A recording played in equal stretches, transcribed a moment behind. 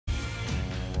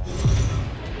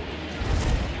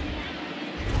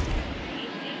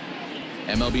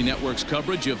MLB Network's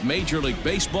coverage of Major League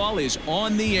Baseball is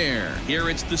on the air. Here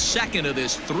it's the second of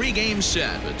this three-game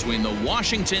set between the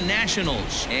Washington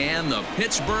Nationals and the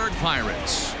Pittsburgh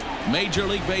Pirates. Major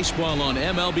League Baseball on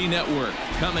MLB Network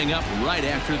coming up right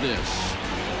after this.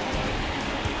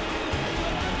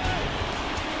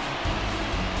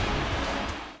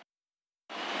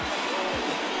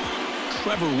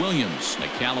 Trevor Williams, a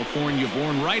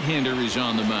California-born right-hander, is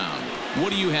on the mound.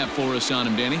 What do you have for us on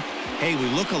him, Danny? Hey, we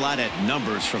look a lot at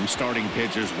numbers from starting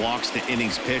pitchers, walks to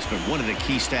innings pitched, but one of the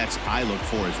key stats I look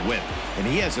for is whip. And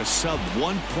he has a sub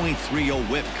 1.30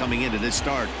 whip coming into this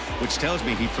start, which tells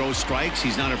me he throws strikes.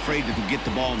 He's not afraid to get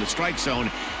the ball in the strike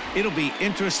zone. It'll be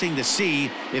interesting to see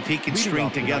if he can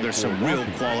string together some real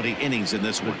quality innings in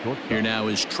this one. Here now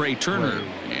is Trey Turner,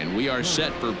 and we are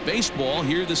set for baseball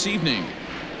here this evening.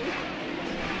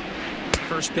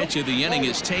 First pitch of the inning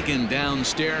is taken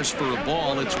downstairs for a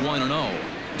ball. It's 1-0.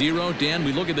 Dero, Dan,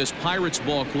 we look at this Pirates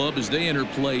ball club as they enter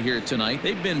play here tonight.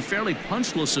 They've been fairly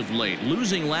punchless of late,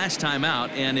 losing last time out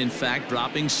and, in fact,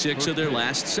 dropping 6 of their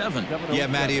last 7. Yeah,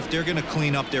 Matty, if they're going to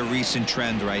clean up their recent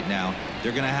trend right now,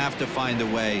 they're going to have to find a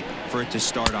way for it to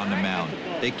start on the mound.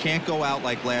 They can't go out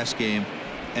like last game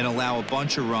and allow a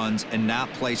bunch of runs and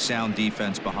not play sound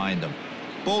defense behind them.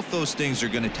 Both those things are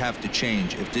going to have to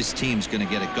change if this team's going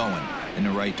to get it going in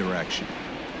the right direction.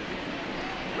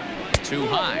 Too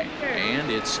high,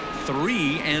 and it's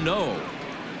 3-0.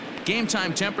 Game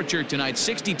time temperature tonight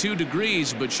 62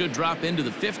 degrees, but should drop into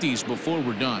the 50s before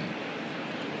we're done.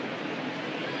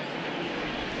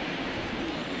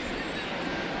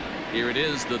 Here it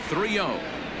is, the 3-0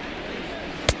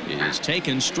 is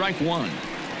taken, strike one.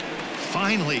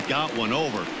 Finally got one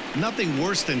over. Nothing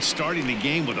worse than starting the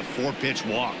game with a 4-pitch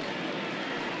walk.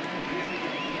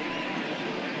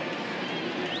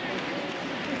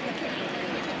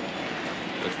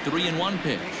 The 3-1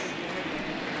 pitch.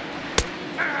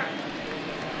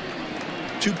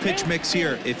 2-pitch mix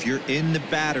here. If you're in the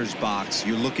batter's box,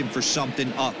 you're looking for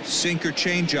something up. Sinker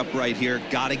changeup right here.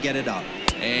 Got to get it up.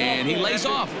 And he lays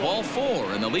off, ball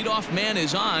 4, and the leadoff man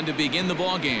is on to begin the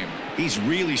ball game. He's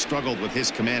really struggled with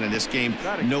his command in this game,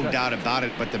 no doubt about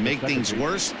it. But to make things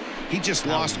worse, he just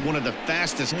lost one of the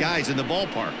fastest guys in the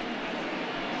ballpark.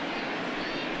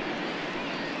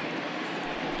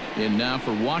 And now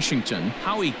for Washington,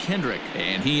 Howie Kendrick,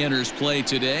 and he enters play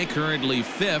today, currently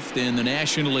 5th in the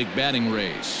National League batting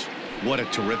race. What a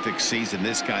terrific season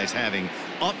this guy's having,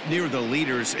 up near the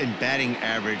leaders in batting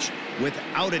average,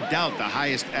 without a doubt the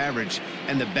highest average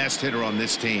and the best hitter on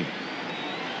this team.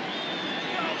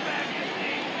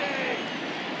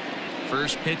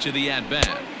 First pitch of the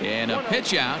at-bat, and a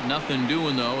pitch out, nothing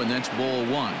doing though, and that's ball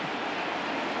 1.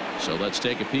 So let's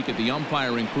take a peek at the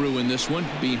umpiring crew in this one.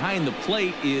 Behind the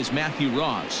plate is Matthew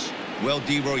Ross. Well,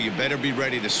 D-Row, you better be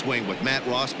ready to swing. With Matt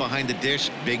Ross behind the dish,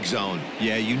 big zone.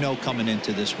 Yeah, you know coming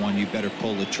into this one, you better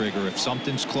pull the trigger. If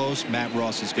something's close, Matt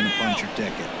Ross is going to punch your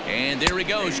ticket. And there he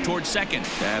goes towards second.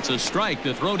 That's a strike.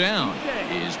 To throw down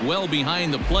is well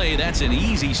behind the play. That's an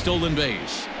easy stolen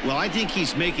base. Well, I think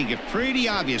he's making it pretty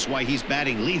obvious why he's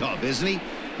batting leadoff, isn't he?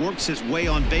 Works his way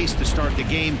on base to start the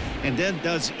game, and then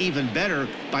does even better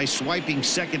by swiping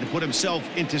second to put himself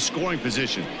into scoring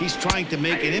position. He's trying to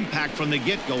make an impact from the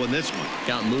get-go in this one.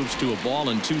 Count moves to a ball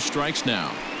and 2 strikes now.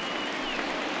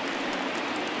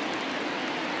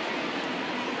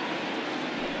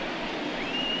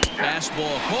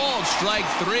 Fastball called, strike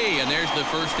 3, and there's the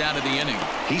first out of the inning.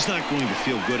 He's not going to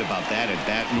feel good about that at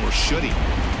bat, nor should he.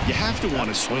 You have to want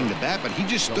to swing the bat, but he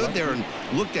just stood there and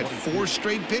looked at 4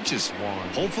 straight pitches.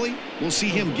 Hopefully, we'll see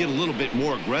him get a little bit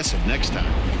more aggressive next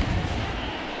time.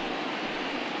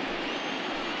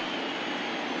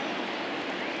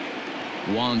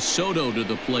 Juan Soto to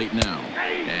the plate now,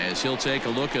 as he'll take a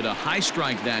look at a high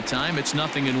strike that time. It's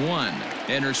 0-1.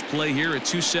 Enters play here at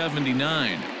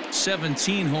 279.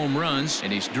 17 home runs,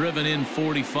 and he's driven in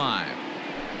 45.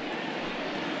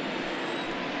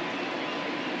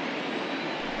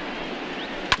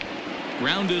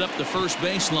 Grounded up the first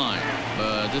baseline,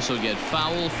 but this will get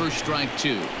foul for strike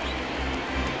 2.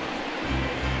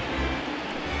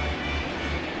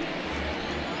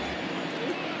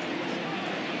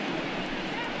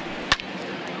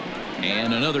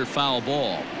 And another foul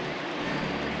ball.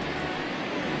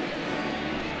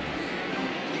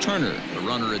 Turner, the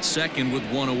runner at second with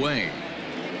 1 away.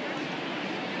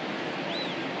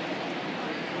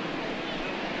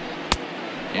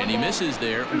 And he misses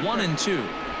there, 1-2.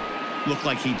 Looked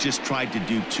like he just tried to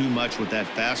do too much with that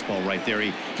fastball right there.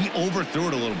 He overthrew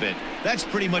it a little bit. That's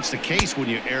pretty much the case when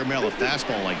you airmail a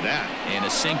fastball like that. And a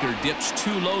sinker dips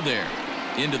too low there.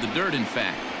 Into the dirt, in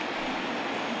fact.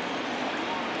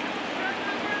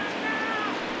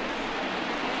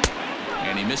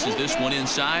 And he misses this one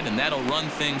inside, and that'll run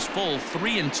things full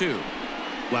 3-2.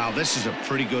 Wow, this is a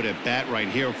pretty good at bat right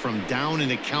here. From down in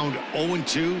the count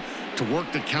 0-2 to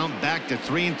work the count back to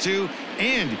 3-2,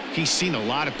 and he's seen a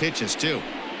lot of pitches too.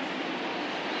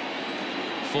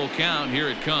 Full count, here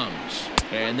it comes.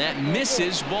 And that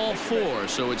misses, ball 4,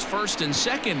 so it's 1st and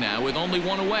 2nd now with only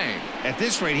 1 away. At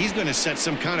this rate, he's going to set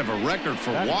some kind of a record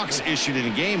for walks issued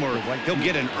in a game, or he'll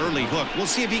get an early hook. We'll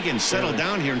see if he can settle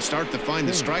down here and start to find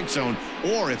the strike zone,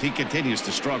 or if he continues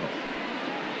to struggle.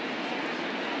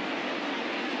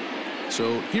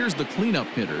 So here's the cleanup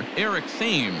hitter, Eric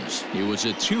Thames. It was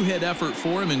a 2-hit effort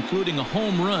for him, including a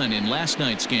home run in last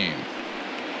night's game.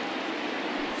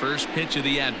 First pitch of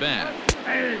the at-bat.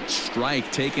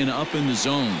 Strike taken up in the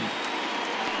zone.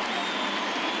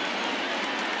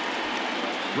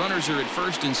 Runners are at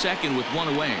 1st and 2nd with 1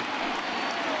 away.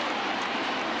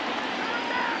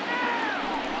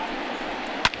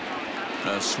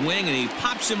 A swing, and he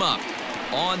pops him up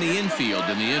on the infield,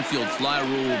 and the infield fly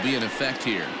rule will be in effect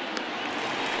here.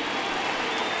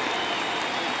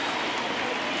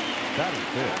 That is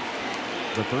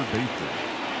it. The third baseman,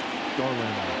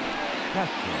 Starlin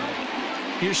Castro.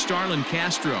 Here's Starlin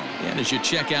Castro, and as you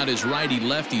check out his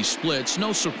righty-lefty splits,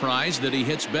 no surprise that he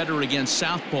hits better against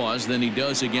southpaws than he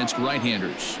does against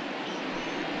right-handers.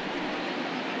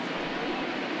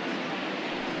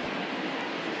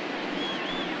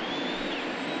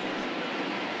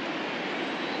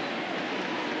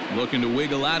 Looking to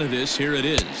wiggle out of this. Here it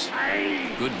is.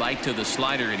 Good bite to the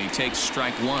slider, and he takes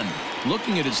strike 1.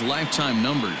 Looking at his lifetime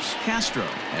numbers, Castro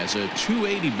has a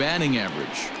 .280 batting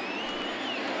average.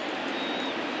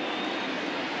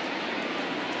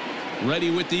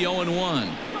 Ready with the 0-1.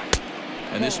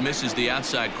 And this misses the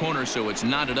outside corner, so it's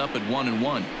knotted up at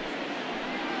 1-1.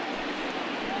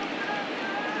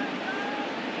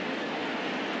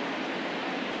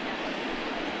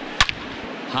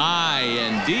 High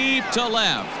and deep to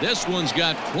left. This one's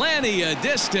got plenty of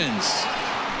distance.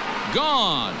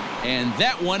 Gone. And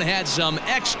that one had some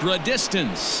extra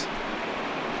distance.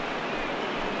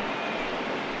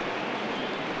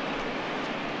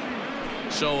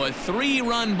 So a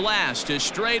 3-run blast to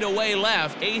straightaway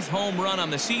left. 8th home run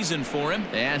on the season for him,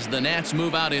 as the Nats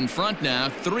move out in front now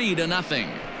 3-0.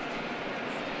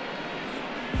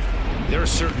 There are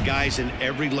certain guys in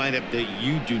every lineup that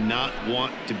you do not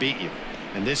want to beat you.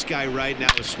 And this guy right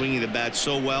now is swinging the bat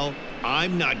so well,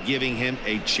 I'm not giving him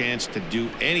a chance to do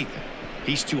anything.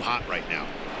 He's too hot right now.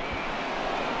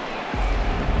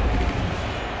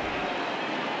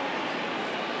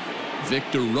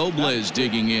 Victor Robles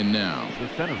digging in now. The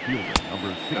center fielder,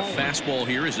 number 6. A fastball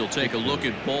here as he'll take a look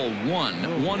at ball 1.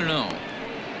 1-0.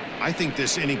 I think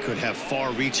this inning could have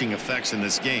far-reaching effects in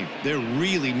this game. They're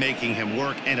really making him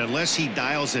work, and unless he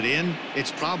dials it in,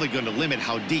 it's probably going to limit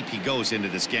how deep he goes into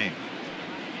this game.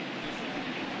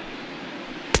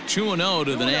 2-0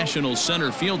 to the Nationals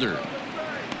center fielder.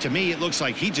 To me, it looks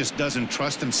like he just doesn't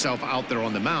trust himself out there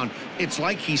on the mound. It's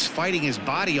like he's fighting his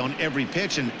body on every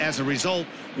pitch, and as a result,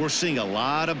 we're seeing a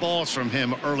lot of balls from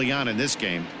him early on in this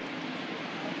game.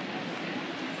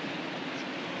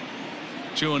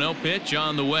 2-0 pitch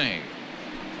on the way.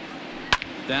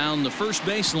 Down the first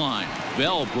baseline.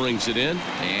 Bell brings it in,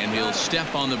 and he'll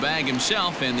step on the bag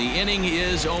himself, and the inning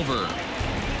is over.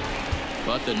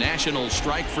 But the Nationals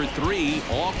strike for 3,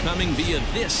 all coming via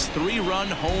this 3-run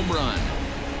home run.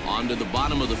 On to the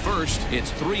bottom of the first.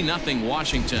 It's 3-0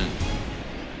 Washington.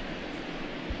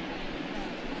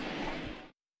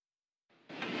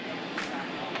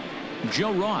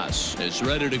 Joe Ross is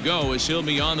ready to go as he'll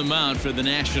be on the mound for the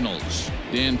Nationals.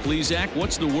 Dan Plesac,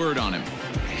 what's the word on him?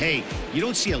 Hey, you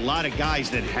don't see a lot of guys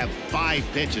that have 5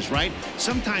 pitches, right?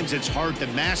 Sometimes it's hard to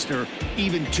master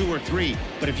even 2 or 3,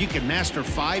 but if you can master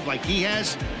 5 like he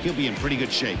has, he'll be in pretty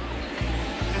good shape.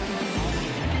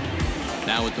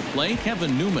 Now at the plate,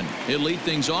 Kevin Newman. He'll lead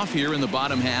things off here in the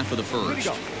bottom half of the first.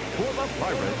 For the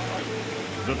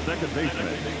Pirates, the second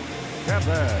baseman,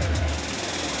 Kevin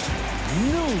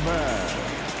Newman.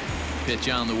 Pitch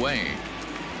on the way.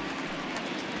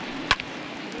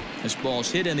 This ball's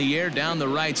hit in the air down the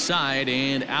right side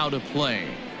and out of play.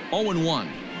 0-1.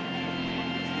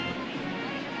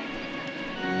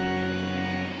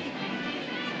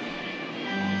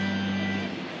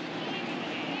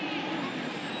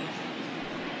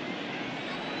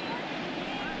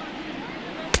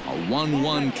 A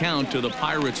 1-1 count to the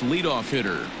Pirates leadoff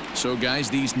hitter. So guys,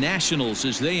 these Nationals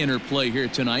as they enter play here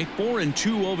tonight,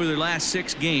 4-2 over their last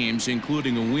 6 games,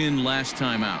 including a win last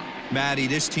time out. Matty,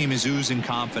 this team is oozing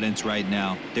confidence right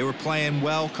now. They were playing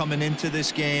well coming into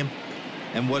this game,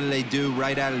 and what do?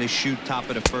 Right out of the chute, top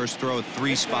of the first, throw a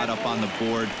 3 spot up on the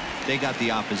board. They got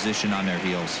the opposition on their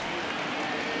heels.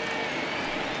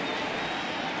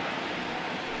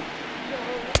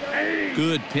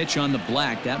 Good pitch on the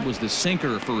black. That was the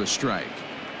sinker for a strike.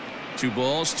 2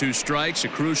 balls, 2 strikes, a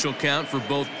crucial count for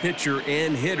both pitcher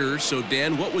and hitter. So,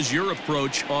 Dan, what was your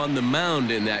approach on the mound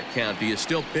in that count? Do you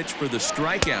still pitch for the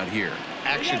strikeout here?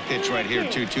 Action pitch right here,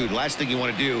 2-2. The last thing you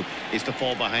want to do is to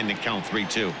fall behind and count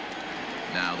 3-2.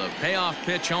 Now the payoff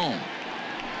pitch home.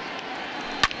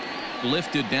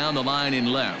 Lifted down the line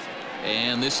in left.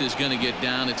 And this is going to get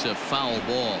down. It's a foul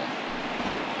ball.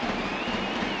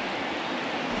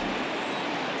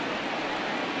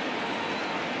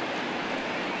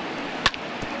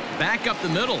 Back up the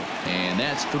middle, and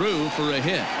that's through for a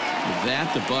hit. With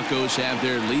that, the Buccos have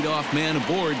their leadoff man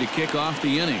aboard to kick off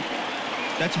the inning.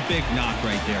 That's a big knock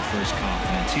right there for his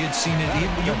confidence. He had seen it.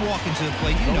 You're walking to the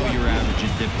plate. You know your average had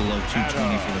dipped below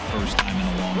 220 for the first time in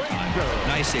a long time.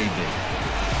 Nice AB.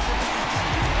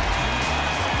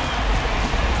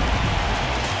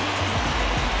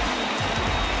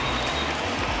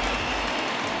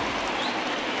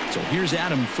 So here's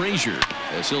Adam Frazier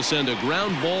as he'll send a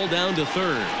ground ball down to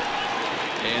third.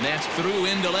 And that's through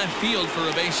into left field for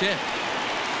a base hit.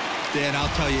 Dan, I'll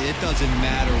tell you, it doesn't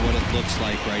matter what it looks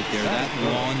like right there. That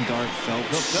lawn dart felt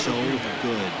so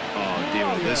good. Oh,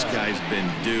 dear, this guy's been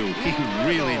due. He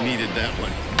really needed that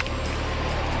one.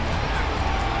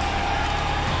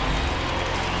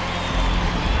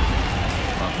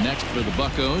 Up next for the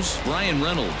Buccos, Brian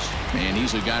Reynolds. And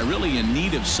he's a guy really in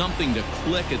need of something to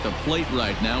click at the plate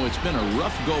right now. It's been a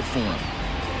rough go for him.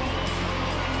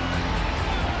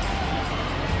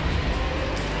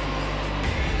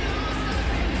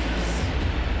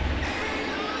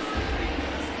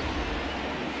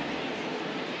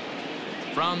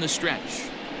 From the stretch.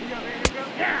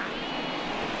 Yeah.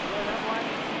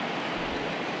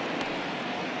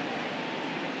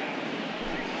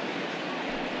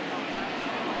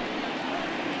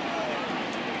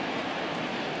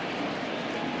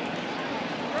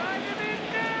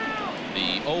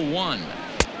 The 0-1.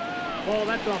 Oh,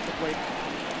 that's off the plate.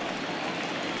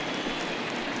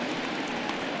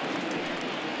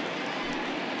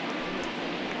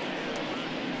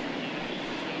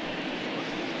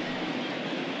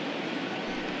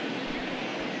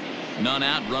 None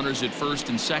out, runners at first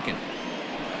and second.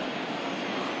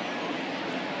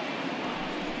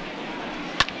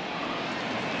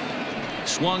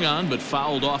 Swung on, but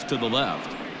fouled off to the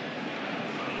left.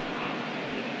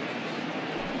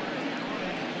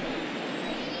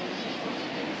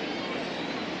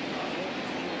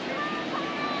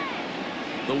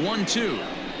 The 1-2.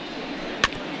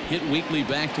 Hit weakly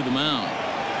back to the mound.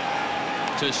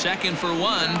 To second for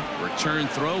one. Return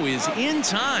throw is in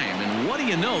time, and what do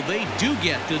you know, they do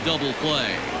get the double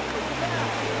play.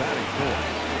 Batting fourth,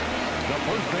 the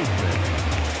first baseman,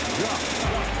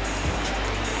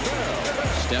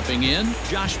 Stepping in,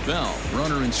 Josh Bell,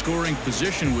 runner in scoring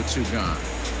position with two gone.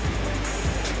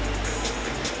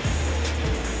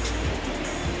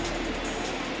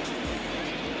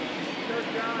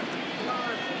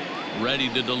 Ready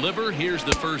to deliver. Here's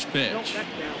the first pitch.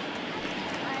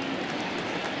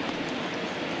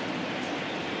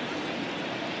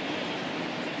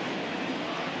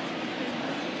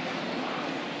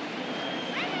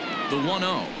 The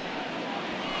 1-0.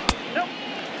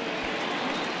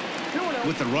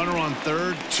 With the runner on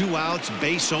third, 2 outs,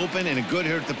 base open, and a good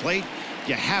hitter at the plate,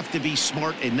 you have to be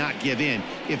smart and not give in.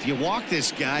 If you walk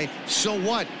this guy, so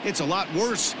what? It's a lot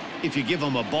worse if you give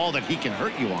him a ball that he can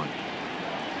hurt you on.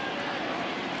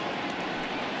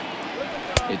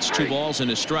 It's 2 balls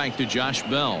and a strike to Josh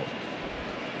Bell.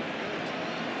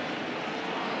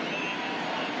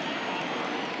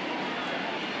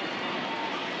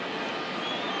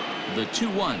 The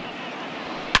 2-1.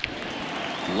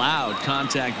 Loud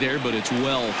contact there, but it's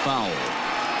well fouled.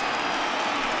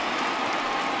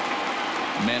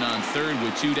 Men on third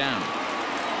with 2 down.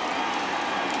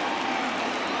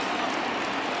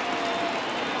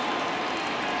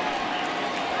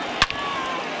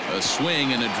 A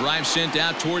swing and a drive sent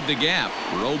out toward the gap.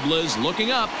 Robles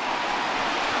looking up.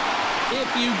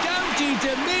 If you don't eat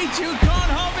a meat, you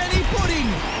can't have any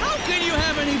pudding. How can you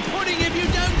have any pudding if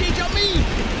you don't eat a meat?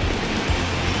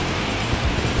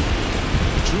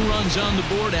 2 runs on the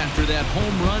board after that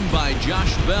home run by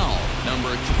Josh Bell.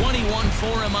 Number 21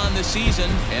 for him on the season,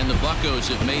 and the Buccos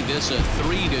have made this a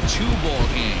 3-2 ball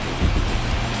game.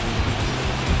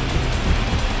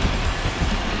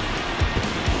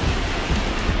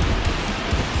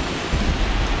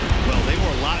 Well, they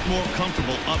were a lot more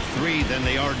comfortable up 3 than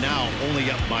they are now,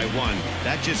 only up by 1.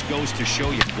 That just goes to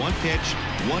show you 1 pitch,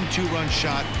 1 2-run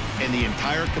shot, and the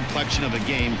entire complexion of a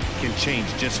game can change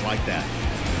just like that.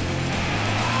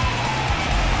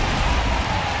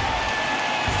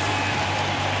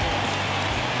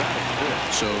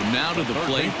 So now to the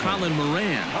plate, Colin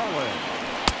Moran,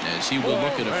 as he will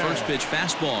look at a first pitch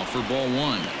fastball for ball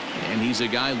one. And he's a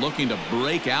guy looking to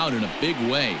break out in a big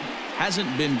way.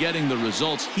 Hasn't been getting the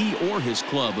results he or his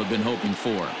club have been hoping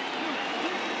for.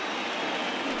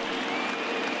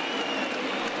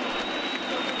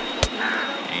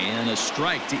 And a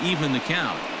strike to even the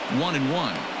count.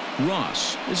 1-1.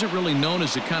 Ross isn't really known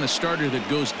as the kind of starter that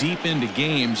goes deep into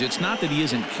games. It's not that he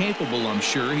isn't capable, I'm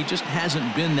sure. He just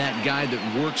hasn't been that guy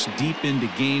that works deep into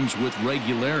games with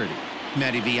regularity.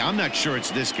 Matty V, I'm not sure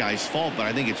it's this guy's fault, but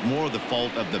I think it's more the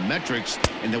fault of the metrics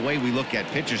and the way we look at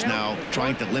pitchers now,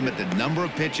 trying to limit the number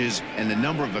of pitches and the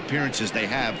number of appearances they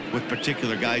have with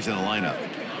particular guys in the lineup.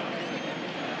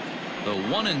 The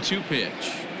 1-2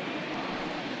 pitch.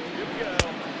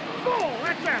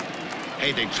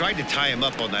 Hey, they tried to tie him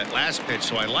up on that last pitch,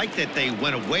 so I like that they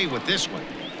went away with this one.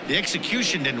 The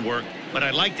execution didn't work, but I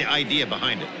like the idea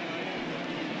behind it.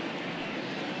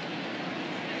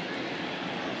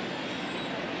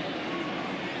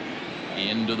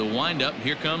 Into the windup.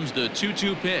 Here comes the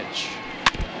 2-2 pitch.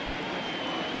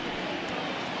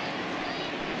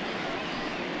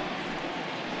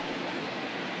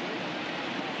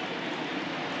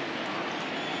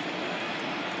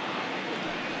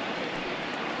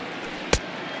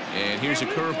 And here's a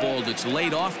curveball that's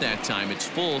laid off that time. It's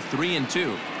full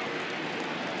 3-2.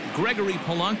 Gregory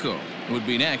Polanco would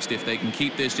be next if they can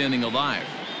keep this inning alive.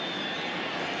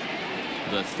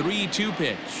 The 3-2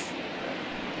 pitch.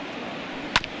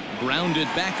 Grounded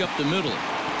back up the middle.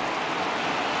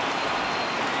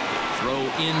 Throw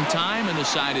in time, and the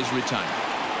side is retired.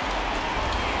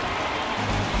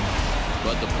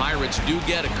 But the Pirates do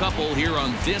get a couple here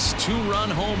on this two-run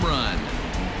home run.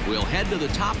 We'll head to the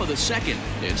top of the second.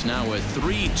 It's now a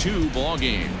 3-2 ball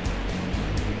game.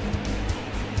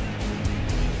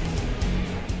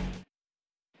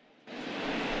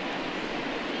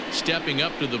 Stepping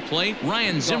up to the plate,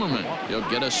 Ryan Zimmerman. He'll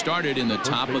get us started in the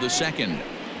top of the second.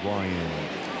 Ryan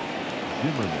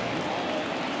Zimmerman.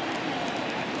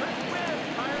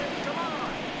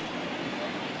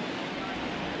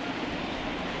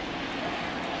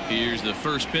 Here's the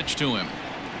first pitch to him.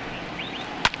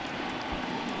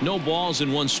 No balls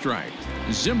and one strike.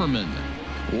 Zimmerman,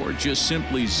 or just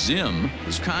simply Zim,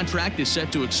 his contract is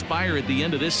set to expire at the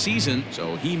end of this season,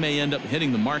 so he may end up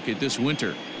hitting the market this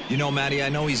winter. You know, Matty, I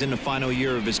know he's in the final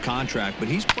year of his contract, but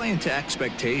he's playing to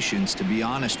expectations, to be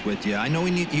honest with you. I know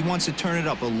he wants to turn it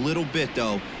up a little bit,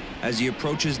 though, as he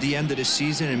approaches the end of the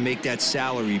season and make that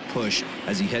salary push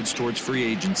as he heads towards free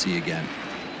agency again.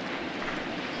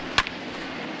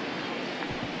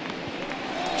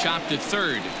 Chopped at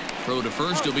third. Throw to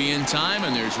first will be in time,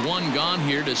 and there's one gone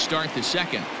here to start the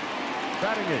second.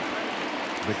 Batting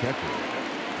eighth, the catcher,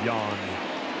 Yan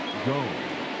Gomes.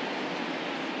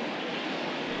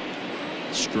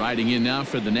 Striding in now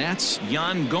for the Nats,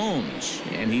 Yan Gomes.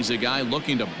 And he's a guy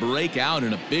looking to break out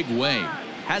in a big way.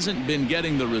 Hasn't been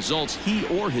getting the results he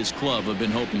or his club have been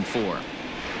hoping for.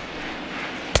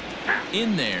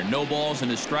 In there, no balls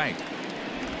and a strike.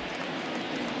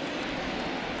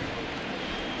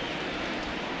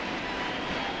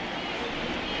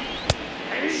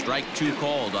 Strike two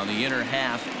called on the inner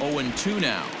half. 0-2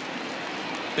 now.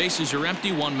 Bases are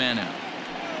empty, one man out.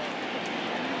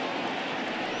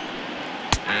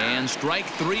 And strike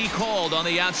three called on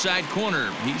the outside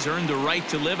corner. He's earned the right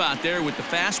to live out there with the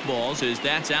fastballs, as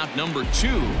that's out number 2.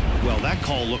 Well, that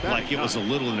call looked like it was a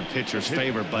little in the pitcher's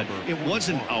favor, but it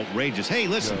wasn't outrageous. Hey,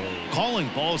 listen, calling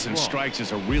balls and strikes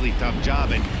is a really tough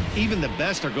job, and even the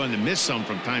best are going to miss some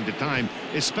from time to time,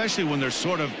 especially when they're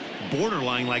sort of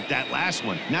borderline like that last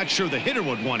one. Not sure the hitter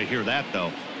would want to hear that,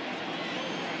 though.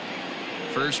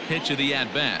 First pitch of the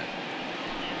at-bat.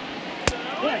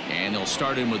 And they'll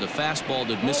start in with a fastball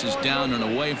that misses down and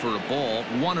away for a ball.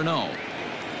 1-0.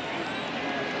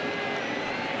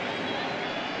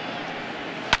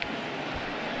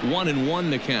 One and one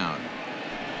the count.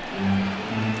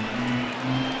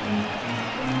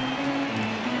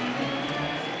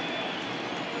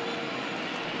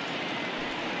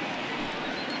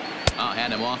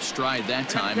 Had him off stride that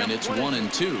time, and it's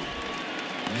 1-2.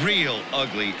 Real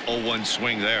ugly 0-1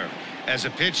 swing there. As a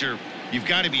pitcher, you've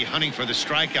got to be hunting for the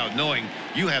strikeout, knowing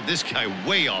you have this guy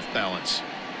way off balance.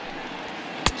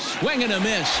 Swing and a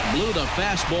miss. Blew the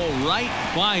fastball right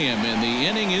by him, and the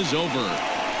inning is over.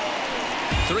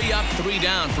 3 up, 3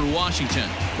 down for Washington,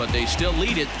 but they still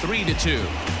lead it 3-2.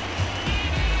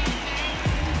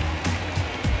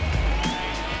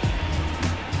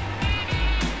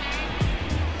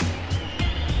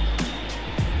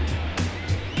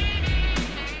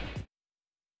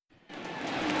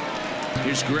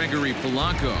 Here's Gregory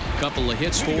Polanco. A couple of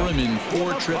hits for him in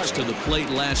 4 trips to the plate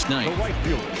last night. The right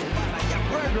fielder,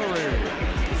 Gregory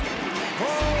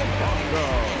Polanco.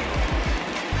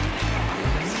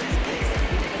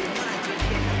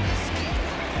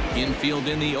 Infield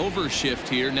in the overshift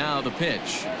here. Now the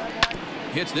pitch.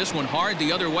 Hits this one hard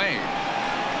the other way.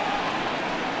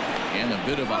 And a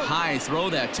bit of a high throw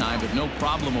that time, but no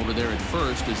problem over there at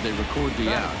first as they record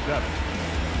the out.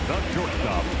 The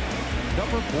shortstop,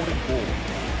 number 44.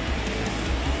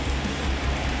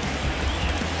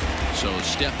 So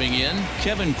stepping in,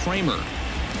 Kevin Kramer.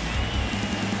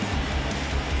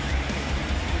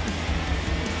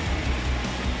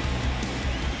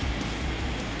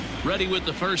 Ready with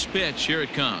the first pitch. Here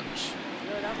it comes.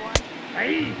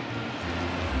 Hey.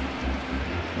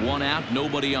 1 out,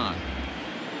 nobody on.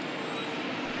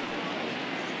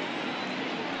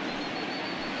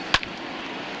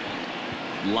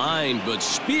 Line, but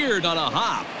speared on a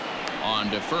hop.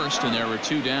 On to first, and there were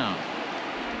 2 down.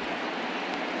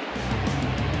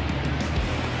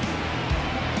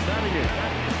 Batting in,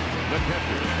 the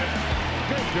catcher,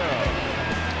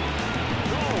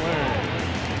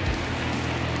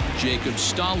 Jacob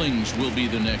Stallings will be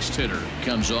the next hitter.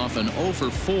 Comes off an 0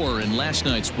 for 4 in last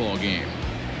night's ball game.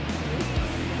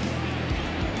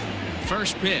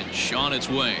 First pitch on its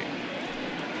way.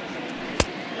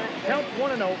 Count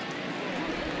 1-0.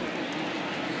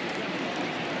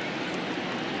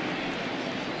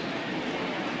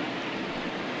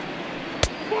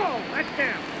 Whoa, that's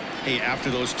down. Hey, after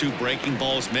those 2 breaking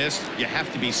balls missed, you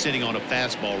have to be sitting on a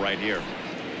fastball right here.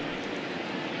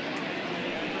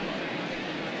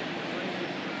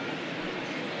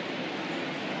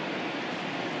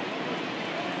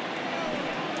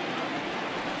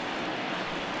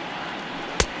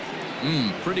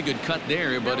 Pretty good cut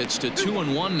there, but it's to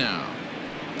 2-1 now.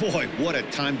 Boy, what a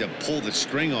time to pull the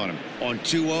string on him. On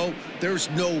 2-0, there's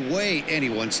no way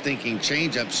anyone's thinking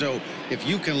changeup, so if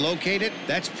you can locate it,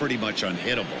 that's pretty much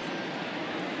unhittable.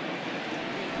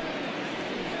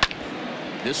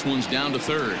 This one's down to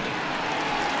third.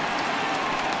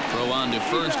 Throw on to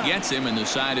first gets him, and the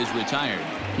side is retired.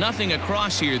 Nothing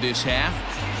across here this half.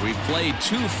 We've played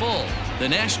 2 full. The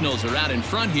Nationals are out in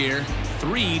front here,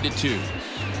 3-2.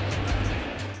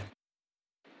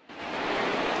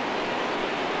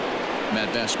 Matt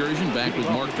Vasgersian back with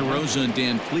Mark DeRosa and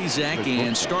Dan Plesac,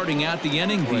 and starting out the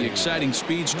inning, the exciting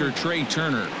speedster Trey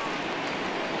Turner.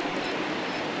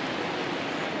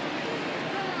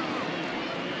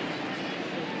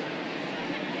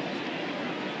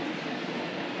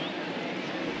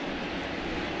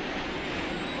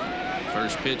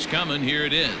 First pitch coming. Here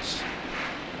it is.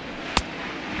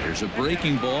 There's a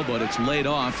breaking ball, but it's laid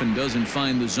off and doesn't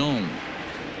find the zone.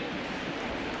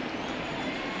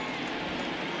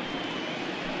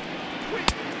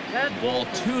 Ball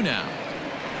 2 now.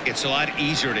 It's a lot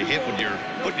easier to hit when you're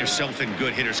putting yourself in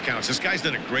good hitters counts. This guy's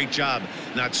done a great job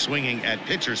not swinging at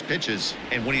pitchers' pitches,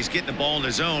 and when he's getting the ball in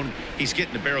the zone, he's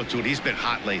getting the barrel to it. He's been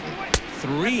hot lately.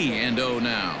 3-0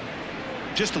 now.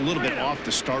 Just a little bit off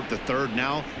to start the third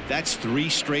now. That's 3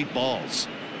 straight balls.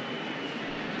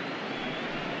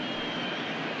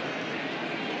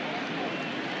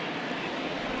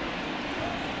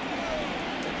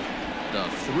 The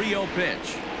 3-0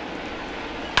 pitch.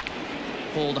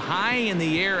 Pulled high in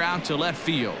the air out to left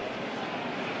field.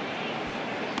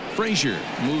 Frazier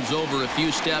moves over a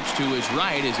few steps to his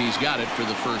right as he's got it for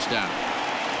the first out.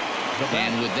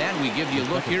 And with that, we give you a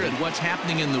look here at what's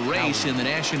happening in the race in the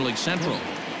National League Central.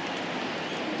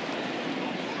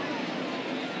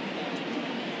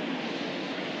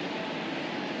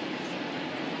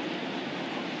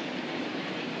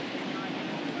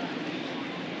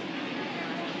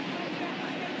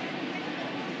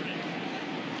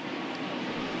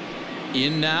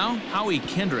 In now, Howie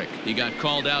Kendrick. He got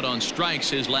called out on strikes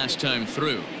his last time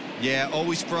through. Yeah,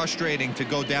 always frustrating to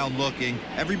go down looking.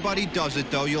 Everybody does it,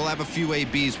 though. You'll have a few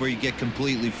ABs where you get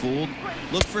completely fooled.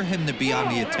 Look for him to be on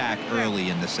the attack early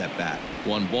in the at-bat.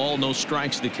 1 ball, no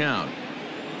strikes the count.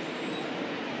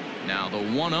 Now the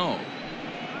 1-0.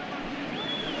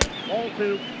 Ball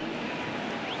 2.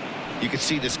 You can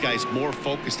see this guy's more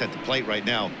focused at the plate right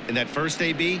now. In that first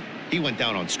AB, he went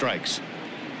down on strikes.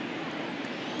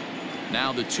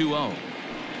 Now the 2-0.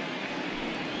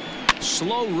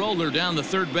 Slow roller down the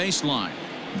third baseline,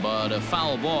 but a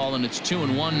foul ball, and it's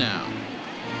 2-1 now.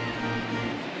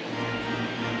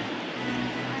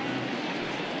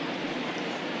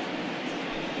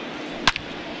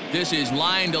 This is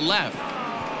line to left.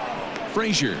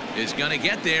 Frazier is going to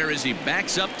get there as he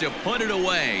backs up to put it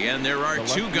away, and there are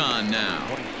 2 gone now.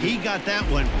 He got that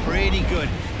one pretty good.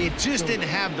 It just didn't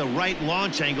have the right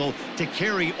launch angle to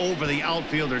carry over the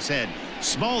outfielder's head.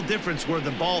 Small difference where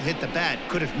the ball hit the bat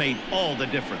could have made all the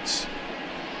difference.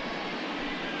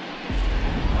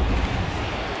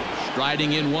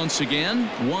 Striding in once again,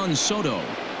 Juan Soto.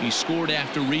 He scored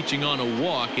after reaching on a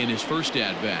walk in his first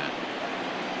at-bat.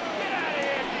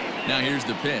 Now here's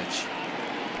the pitch.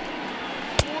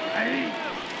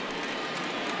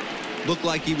 Looked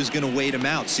like he was going to wait him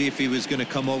out, see if he was going to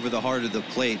come over the heart of the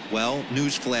plate. Well,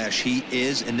 newsflash, he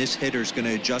is, and this hitter's going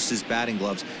to adjust his batting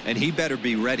gloves, and he better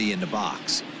be ready in the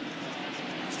box.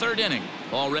 Third inning,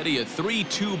 already a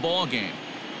 3-2 ball game.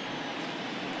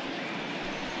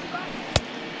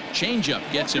 Changeup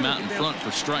gets him out in front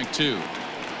for strike 2.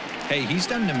 Hey, he's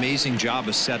done an amazing job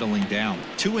of settling down.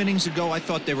 2 innings ago, I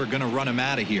thought they were going to run him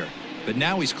out of here, but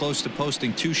now he's close to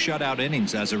posting 2 shutout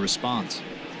innings as a response.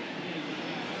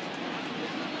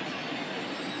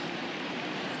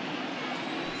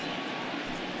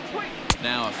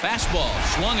 Now a fastball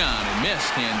swung on and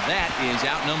missed, and that is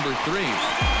out number 3.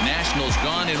 Nationals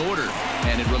gone in order,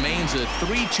 and it remains a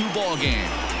 3-2 ball game.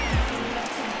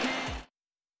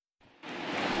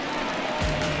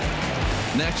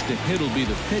 Next to hit will be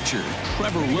the pitcher,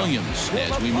 Trevor Williams,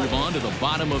 as we move on to the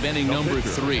bottom of inning number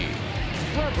 3.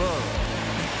 Trevor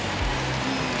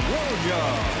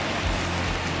Williams.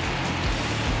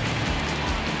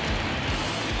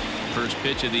 First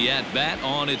pitch of the at-bat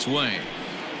on its way.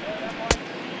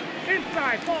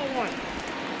 Inside, ball 1.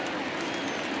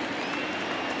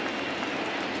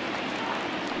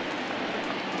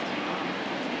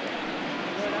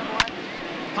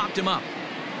 Popped him up.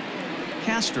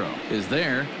 Castro is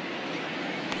there.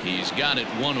 He's got it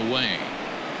 1 away.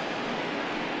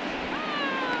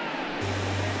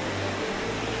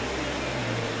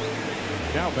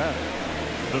 Now batting,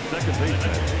 the second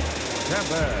baseman,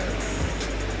 Kevin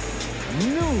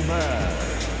Newman.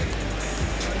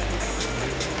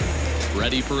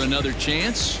 Ready for another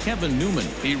chance? Kevin Newman.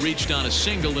 He reached on a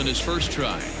single in his first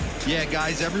try. Yeah,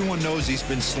 guys, everyone knows he's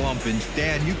been slumping.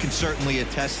 Dan, you can certainly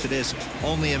attest to this,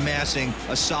 only amassing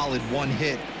a solid 1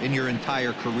 hit in your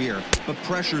entire career. But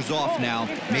pressure's off now.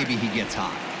 Maybe he gets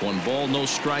hot. 1 ball, no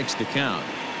strikes to count.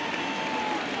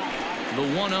 The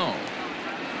 1-0.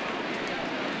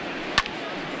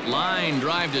 Line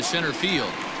drive to center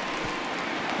field.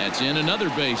 That's in another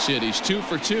base hit. He's 2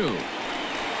 for 2.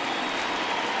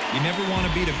 You never want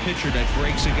to beat a pitcher that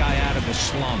breaks a guy out of a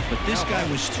slump, but this guy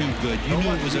was too good. You knew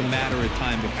it was a matter of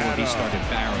time before he started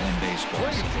barreling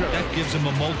baseballs. That gives him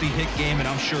a multi-hit game, and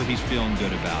I'm sure he's feeling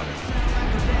good about it.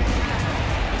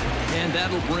 And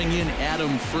that'll bring in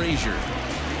Adam Frazier.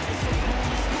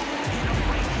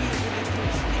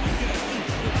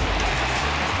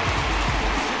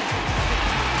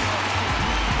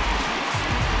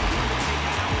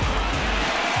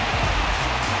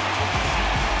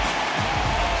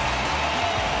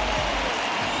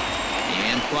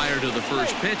 Prior to the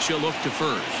first pitch, he'll look to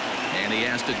first. And he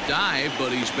has to dive,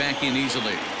 but he's back in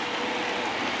easily.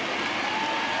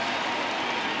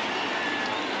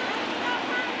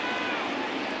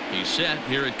 He's set.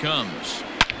 Here it comes.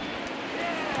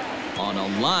 On a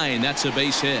line, that's a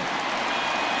base hit.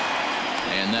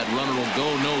 And that runner will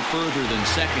go no further than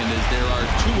second as there are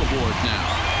 2 aboard now.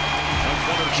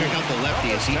 Check out the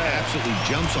lefty as he absolutely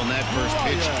jumps on that first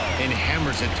pitch and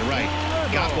hammers it to right.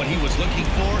 Got what he was looking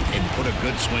for and put a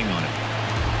good swing on it.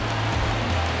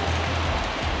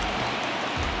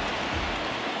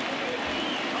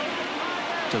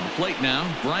 To the plate now,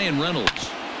 Brian Reynolds.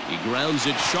 He grounds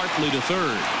it sharply to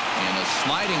third. And a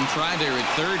sliding try there at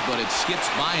third, but it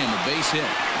skips by him, a base hit.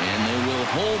 And they will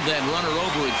hold that runner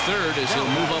over at third as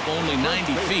he'll move up only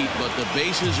 90 feet, but the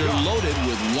bases are loaded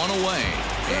with 1 away.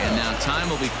 And now time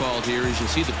will be called here as you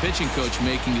see the pitching coach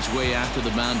making his way after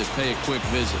the mound to pay a quick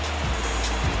visit.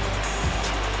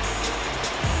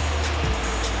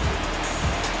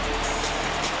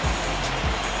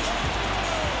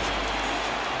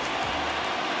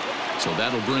 So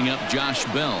that'll bring up Josh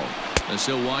Bell as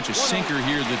he'll watch a sinker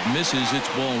here that misses. It's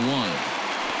ball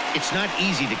 1. It's not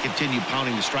easy to continue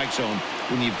pounding the strike zone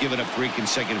when you've given up 3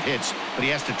 consecutive hits, but he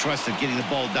has to trust that getting the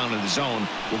ball down to the zone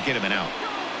will get him an out.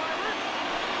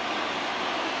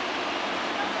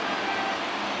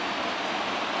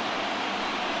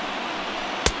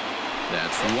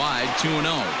 That's wide, 2-0.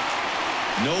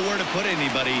 Nowhere to put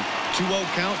anybody. 2-0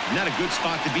 count, not a good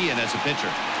spot to be in as a pitcher.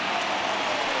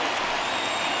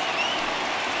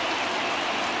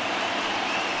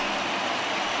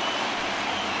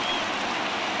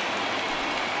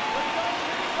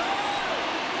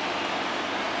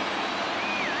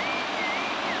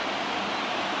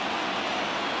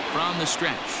 From the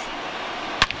stretch.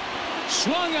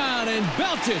 Swung on and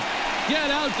belted.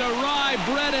 Get out the rye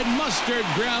bread and mustard,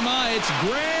 Grandma. It's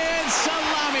grand It's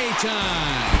salami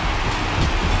time.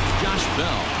 Josh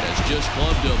Bell has just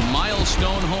clubbed a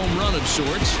milestone home run of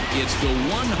sorts. It's the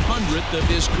 100th of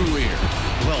his career.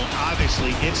 Well,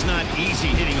 obviously, it's not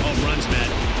easy hitting home runs, Matt,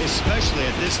 especially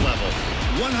at this level.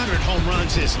 100 home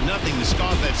runs is nothing to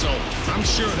scoff at, so I'm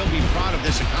sure he'll be proud of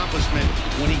this accomplishment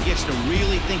when he gets to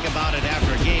really think about it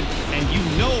after a game, and you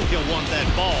know he'll want that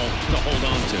ball to hold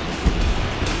on to.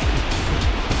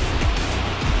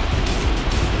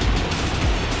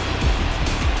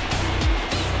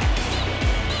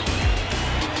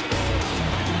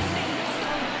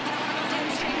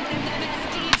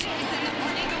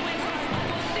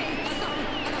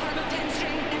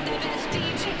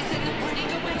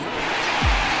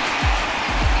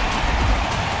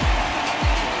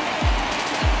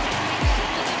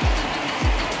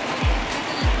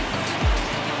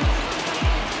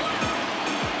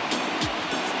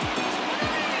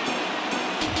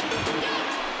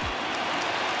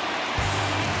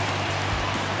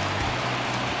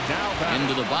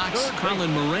 Into the box,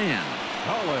 Colin Moran.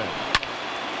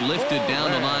 Lifted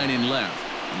down the line in left.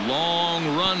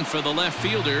 Long run for the left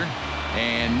fielder,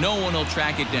 and no one will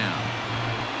track it down.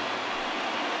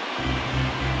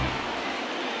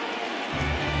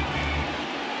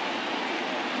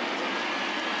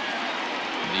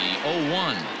 The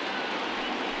 0-1.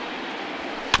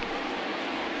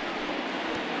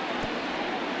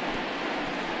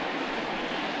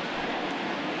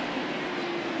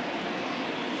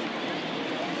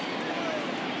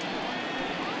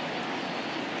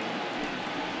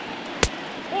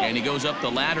 And he goes up the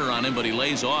ladder on him, but he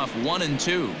lays off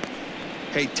 1-2.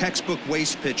 Hey, textbook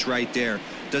waste pitch right there.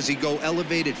 Does he go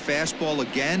elevated fastball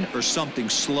again or something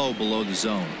slow below the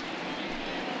zone?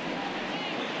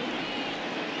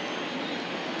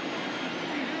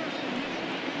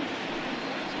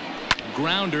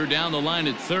 Grounder down the line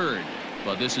at third,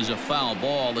 but this is a foul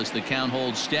ball as the count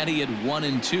holds steady at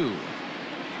 1-2.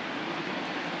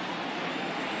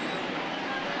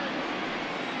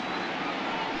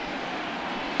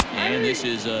 And this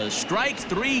is a strike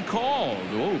three call.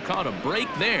 Oh, caught a break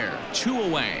there. 2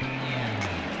 away.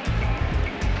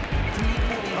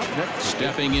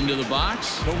 Stepping into the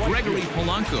box, Gregory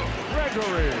Polanco.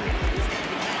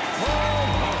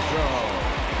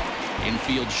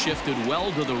 Infield shifted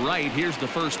well to the right. Here's the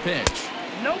first pitch.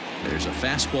 Nope. There's a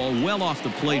fastball well off the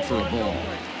plate for a ball.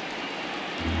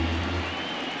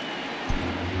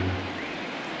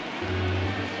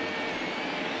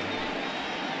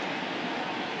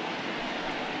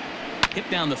 Hit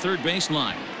down the third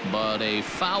baseline, but a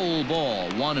foul ball,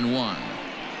 1-1.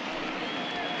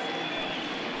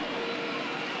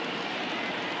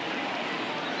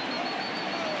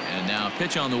 And now a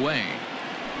pitch on the way.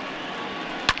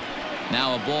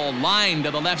 Now a ball lined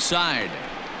to the left side,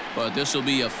 but this will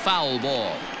be a foul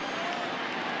ball.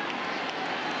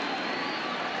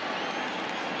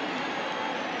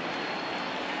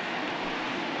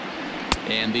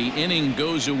 And the inning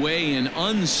goes away in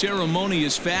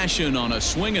unceremonious fashion on a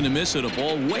swing and a miss at a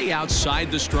ball way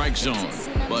outside the strike zone.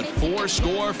 But 4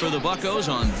 score for the Buccos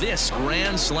on this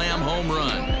grand slam home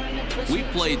run. We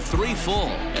played 3 full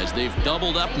as they've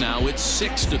doubled up now. It's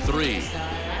 6-3.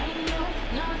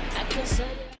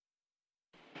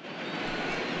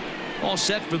 All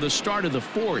set for the start of the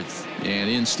 4th. And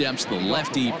in steps the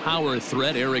lefty power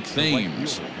threat, Eric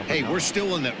Thames. Hey, we're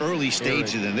still in the early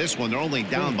stages in this one. They're only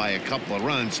down by a couple of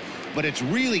runs, but it's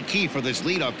really key for this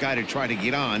leadoff guy to try to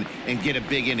get on and get a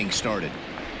big inning started.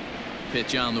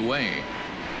 Pitch on the way.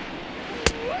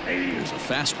 There's a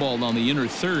fastball on the inner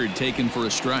third taken for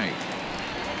a strike.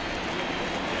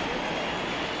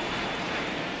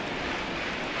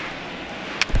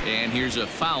 And here's a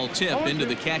foul tip into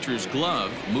the catcher's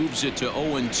glove. Moves it to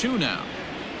 0-2 now.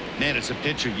 Man, as a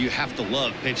pitcher, you have to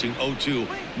love pitching 0-2.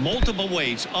 Multiple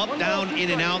ways, up, down, in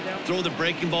and out, throw the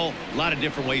breaking ball. A lot of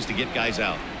different ways to get guys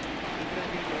out.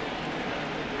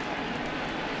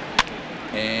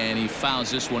 And he fouls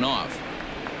this one off.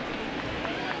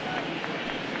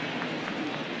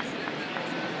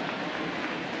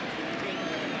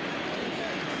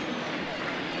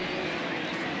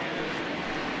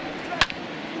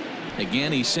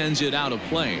 Again, he sends it out of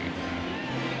play.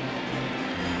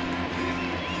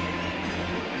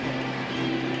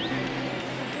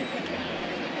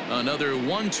 Another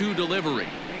 1-2 delivery.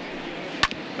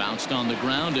 Bounced on the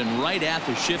ground and right at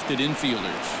the shifted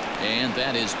infielders. And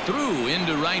that is through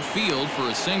into right field for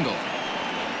a single.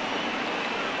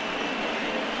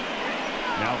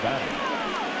 Now batting,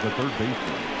 the third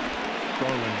baseman,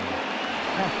 Starling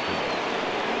Castro.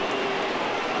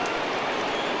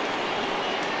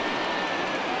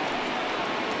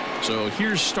 So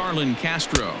here's Starlin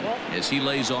Castro as he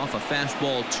lays off a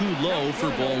fastball too low for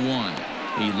ball one.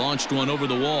 He launched one over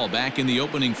the wall back in the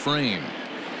opening frame.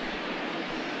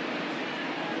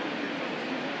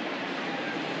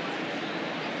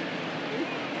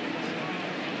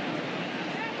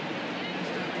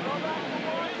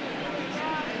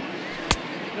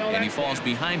 And he falls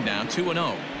behind now,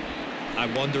 2-0. I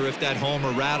wonder if that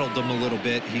homer rattled him a little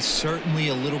bit. He's certainly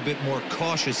a little bit more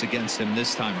cautious against him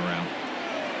this time around.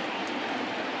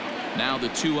 Now the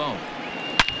 2-0.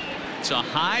 It's a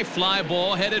high fly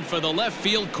ball headed for the left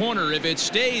field corner. If it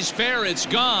stays fair, it's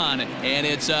gone. And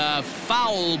it's a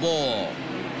foul ball.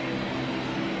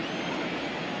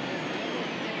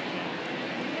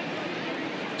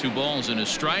 Two balls and a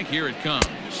strike. Here it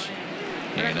comes.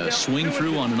 And a swing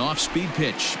through on an off-speed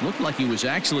pitch. Looked like he was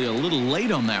actually a little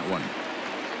late on that one.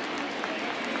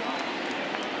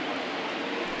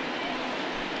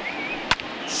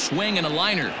 Swing and a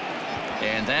liner.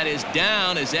 And that is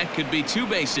down, as that could be two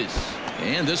bases.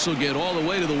 And this will get all the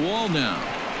way to the wall now.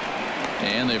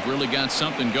 And they've really got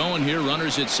something going here.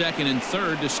 Runners at second and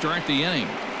third to start the inning.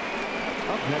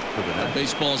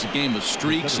 Baseball's a game of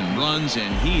streaks and runs,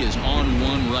 and he is on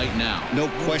one right now. No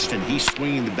question, he's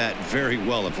swinging the bat very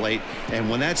well of late, and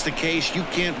when that's the case, you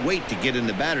can't wait to get in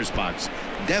the batter's box.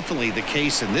 Definitely the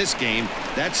case in this game.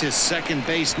 That's his second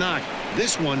base knock.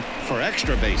 This one for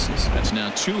extra bases. That's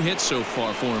now 2 hits so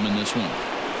far for him in this one.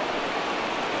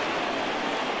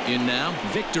 In now,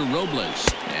 Victor Robles,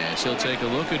 as he'll take a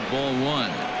look at ball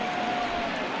one.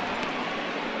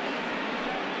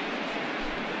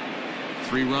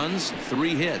 3 runs,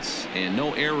 3 hits, and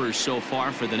no errors so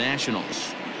far for the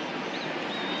Nationals.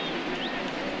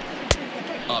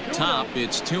 Up top,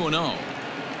 it's 2-0.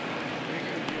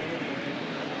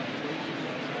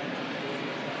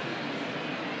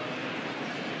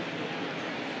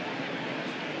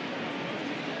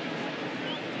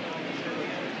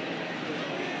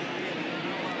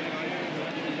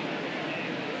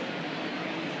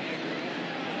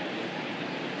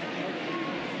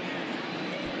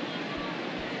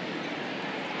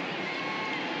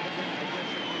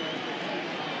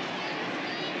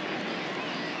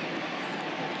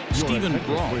 Stephen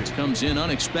Brault comes in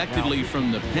unexpectedly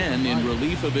from the pen in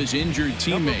relief of his injured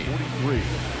teammate.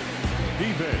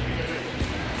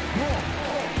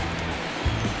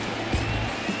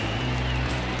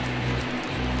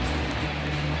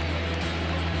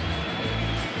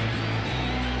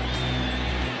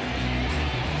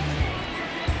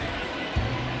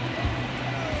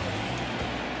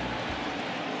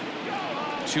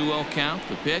 2-0 count.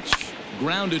 The pitch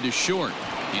grounded to short.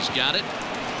 He's got it.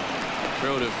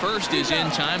 Throw to first is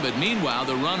in time, but meanwhile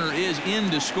the runner is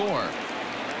in to score.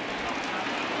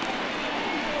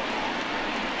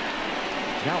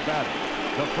 Now batting,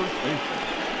 the first baseman,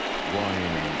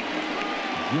 Ryan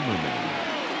Zimmerman.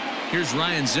 Here's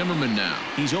Ryan Zimmerman now.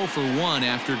 He's 0 for 1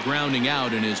 after grounding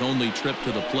out in his only trip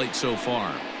to the plate so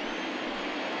far.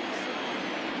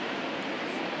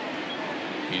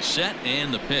 He's set,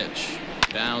 and the pitch.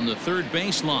 Down the third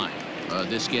baseline.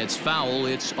 This gets foul.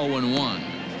 It's 0-1.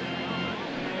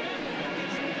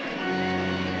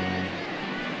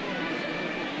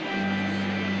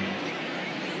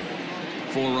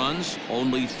 4 runs,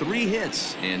 only 3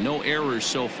 hits, and no errors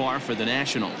so far for the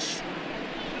Nationals.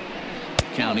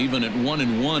 Count even at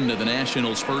 1-1 to the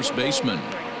Nationals' first baseman.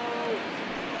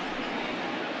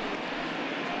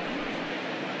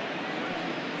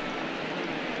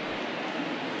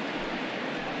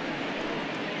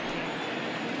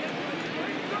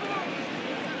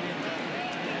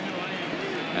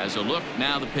 As a look,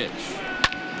 now the pitch.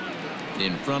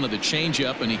 In front of the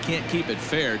changeup, and he can't keep it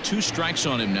fair. 2 strikes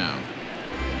on him now.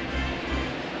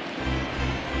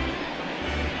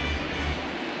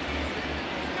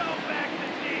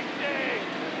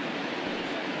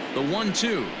 The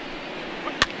 1-2.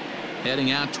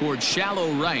 Heading out towards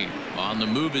shallow right. On the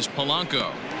move is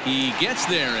Polanco. He gets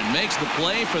there and makes the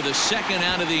play for the second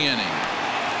out of the inning.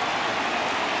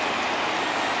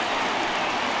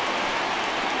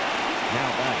 Now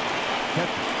back,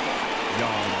 catcher,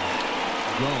 Jan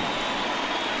Gomes.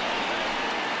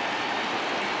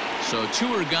 So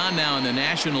 2 are gone now in the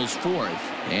Nationals' 4th,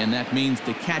 and that means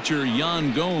the catcher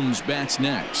Jan Gomes bats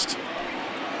next.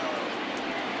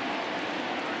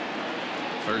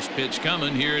 First pitch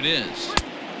coming. Here it is.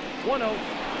 1-0.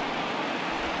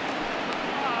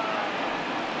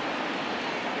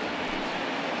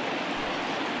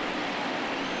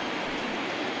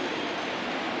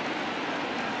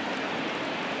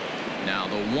 Now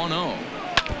the 1-0.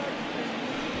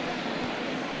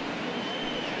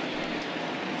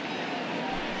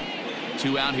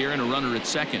 Two out here and a runner at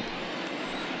second.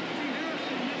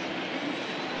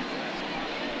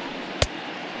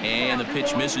 And the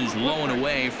pitch misses low and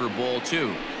away for ball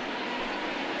 2.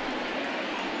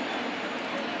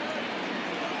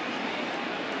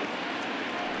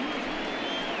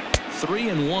 Three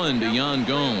and 1 to Yan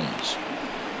Gomes.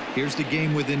 Here's the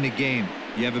game within the game.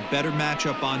 You have a better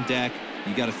matchup on deck.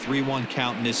 You got a 3-1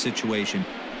 count in this situation.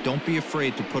 Don't be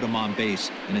afraid to put him on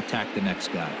base and attack the next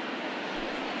guy.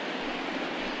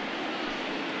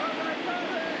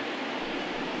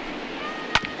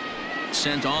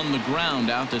 Sent on the ground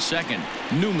out to second.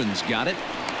 Newman's got it.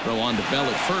 Throw on to Bell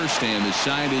at first, and the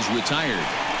side is retired.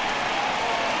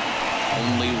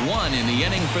 Only one in the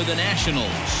inning for the Nationals.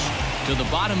 To the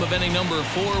bottom of inning number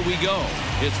 4 we go.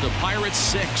 It's the Pirates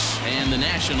 6 and the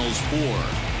Nationals 4.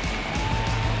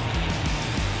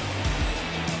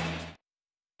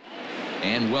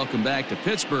 And welcome back to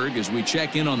Pittsburgh as we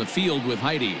check in on the field with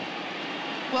Heidi.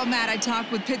 Well, Matt, I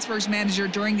talked with Pittsburgh's manager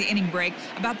during the inning break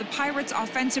about the Pirates'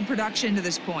 offensive production to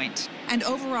this point. And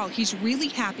overall, he's really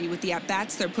happy with the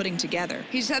at-bats they're putting together.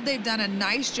 He said they've done a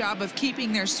nice job of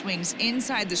keeping their swings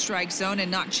inside the strike zone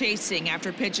and not chasing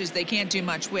after pitches they can't do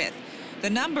much with. The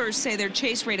numbers say their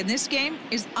chase rate in this game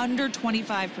is under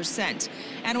 25%.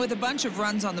 And with a bunch of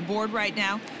runs on the board right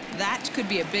now, that could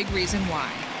be a big reason why.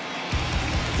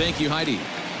 Thank you, Heidi.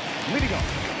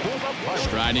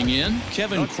 Striding in,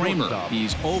 Kevin Kramer.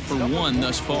 He's 0 for 1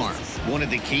 thus far. One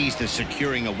of the keys to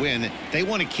securing a win, they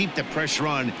want to keep the pressure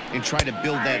on and try to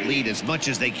build that lead as much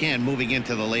as they can moving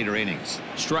into the later innings.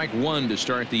 Strike 1 to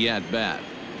start the at-bat.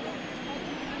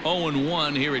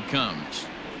 0-1, here it comes.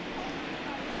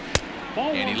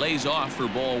 And he lays off for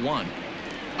ball 1.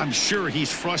 I'm sure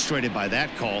he's frustrated by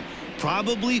that call.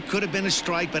 Probably could have been a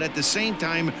strike, but at the same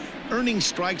time, earning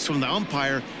strikes from the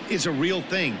umpire is a real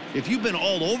thing. If you've been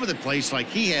all over the place like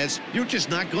he has, you're just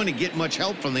not going to get much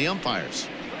help from the umpires.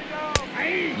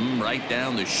 Right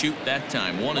down the chute that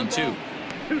time.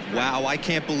 1-2. Wow, I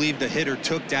can't believe the hitter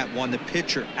took that one. The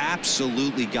pitcher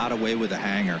absolutely got away with a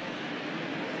hanger.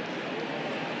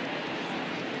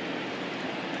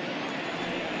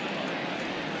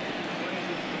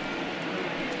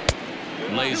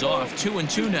 Lays off.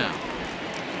 2-2 now.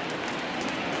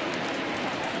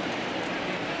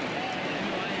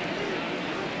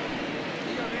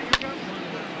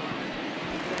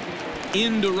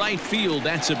 Into right field.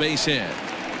 That's a base hit.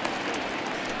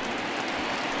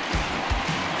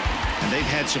 And they've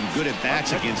had some good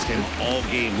at-bats against him all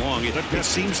game long. It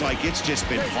seems like it's just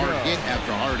been hard hit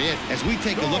after hard hit. As we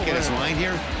take a look at his line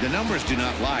here, the numbers do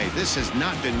not lie. This has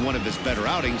not been one of his better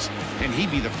outings, and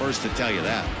he'd be the first to tell you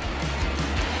that.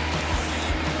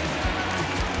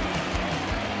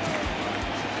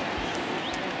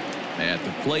 At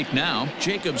the plate now,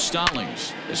 Jacob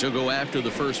Stallings. As he'll go after the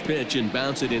first pitch and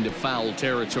bounce it into foul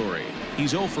territory.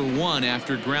 He's 0 for 1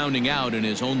 after grounding out in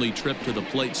his only trip to the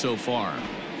plate so far.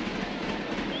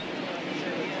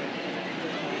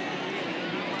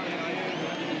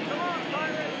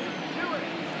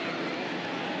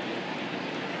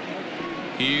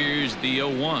 Here's the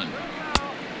 0-1.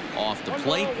 Off the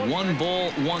plate, 1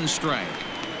 ball, 1 strike.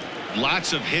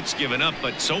 Lots of hits given up,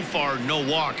 but so far no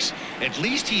walks. At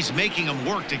least he's making them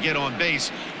work to get on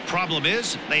base. Problem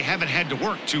is, they haven't had to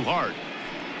work too hard.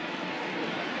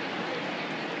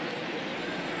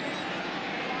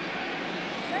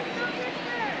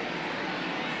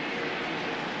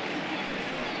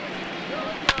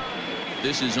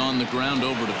 This is on the ground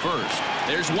over to first.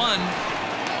 There's one.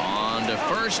 On to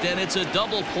first, and it's a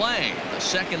double play. The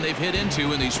second they've hit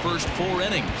into in these first 4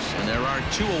 innings. And there are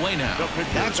 2 away now.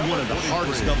 That's one of the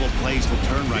hardest double plays to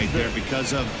turn right there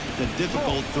because of the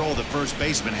difficult throw the first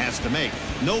baseman has to make.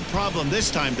 No problem this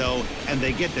time, though, and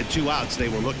they get the 2 outs they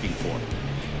were looking for.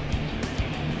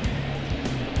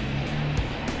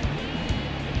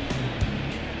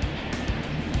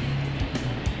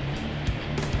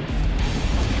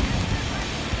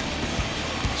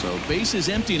 So base is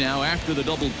empty now after the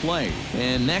double play.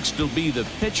 And next will be the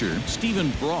pitcher,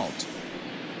 Stephen Brault.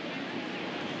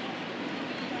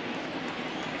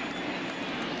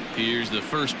 Here's the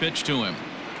first pitch to him.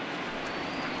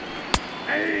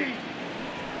 Hey!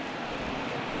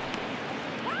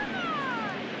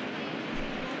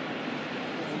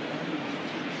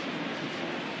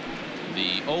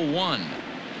 The 0-1.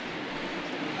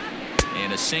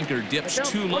 And a sinker dips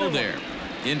too low there.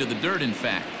 Into the dirt, in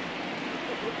fact.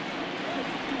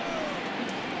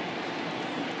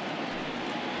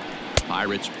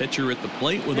 Pirates pitcher at the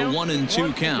plate with a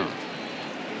 1-2 count.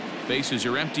 Bases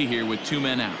are empty here with 2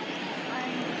 men out.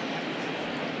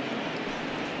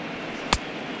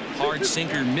 Hard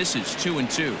sinker misses.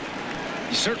 2-2.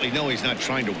 You certainly know he's not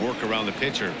trying to work around the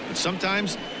pitcher, but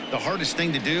sometimes the hardest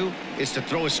thing to do is to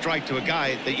throw a strike to a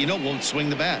guy that you know won't swing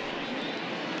the bat.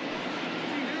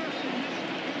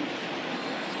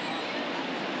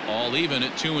 All even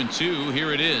at 2-2.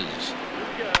 Here it is.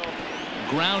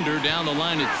 Grounder down the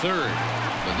line at third.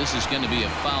 But this is going to be a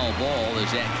foul ball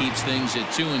as that keeps things at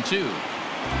 2-2.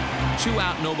 2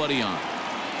 out, nobody on.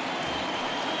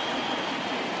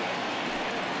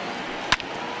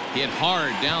 Hit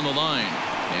hard down the line.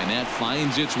 And that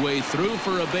finds its way through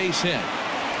for a base hit.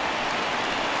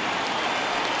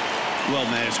 Well,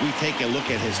 Matt, as we take a look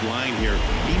at his line here,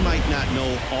 he might not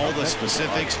know all the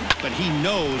specifics, but he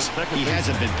knows he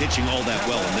hasn't been pitching all that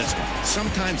well in this one.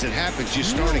 Sometimes it happens. You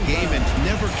start a game and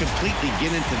never completely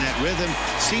get into that rhythm.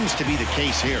 Seems to be the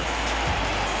case here.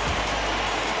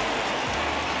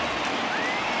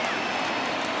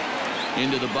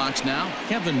 Into the box now,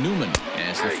 Kevin Newman,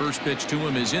 as the first pitch to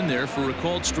him is in there for a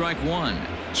called strike 1.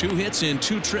 2 hits and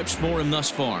 2 trips for him thus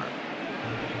far.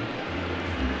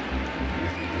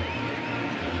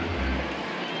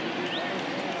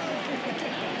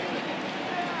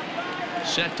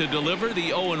 Set to deliver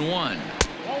the 0-1.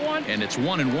 And it's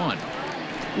 1-1.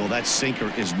 Well, that sinker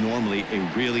is normally a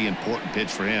really important pitch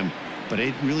for him, but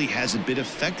it really hasn't been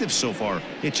effective so far.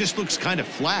 It just looks kind of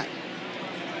flat.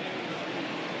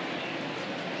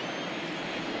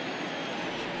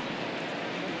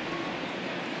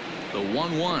 The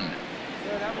 1-1.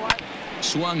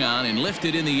 Swung on and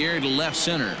lifted in the air to left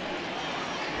center.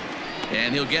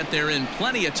 And he'll get there in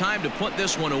plenty of time to put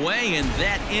this one away, and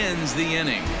that ends the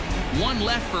inning. 1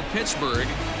 left for Pittsburgh.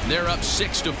 They're up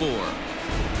 6-4.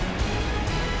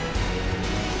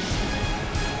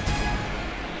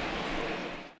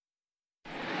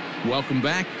 Welcome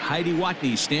back. Heidi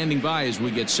Watney standing by as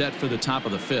we get set for the top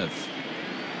of the 5th.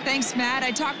 Thanks, Matt.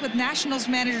 I talked with Nationals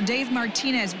manager Dave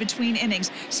Martinez between innings,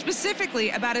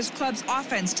 specifically about his club's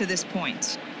offense to this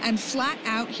point. And flat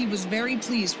out, he was very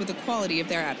pleased with the quality of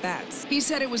their at-bats. He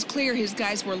said it was clear his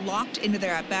guys were locked into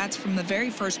their at-bats from the very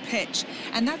first pitch,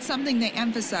 and that's something they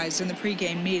emphasized in the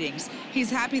pregame meetings. He's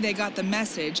happy they got the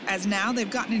message, as now they've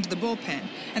gotten into the bullpen,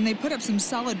 and they put up some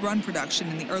solid run production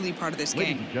in the early part of this game.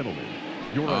 Ladies and gentlemen,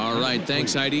 all right,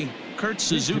 thanks, Heidi. Kurt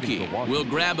Suzuki will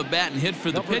grab a bat and hit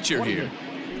for the pitcher here.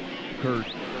 Kurt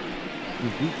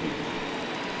Suzuki.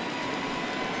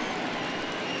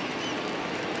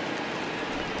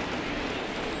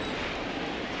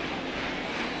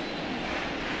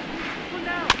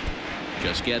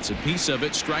 Just gets a piece of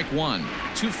it. Strike 1.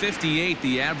 258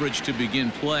 the average to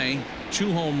begin play.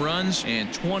 2 home runs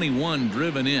and 21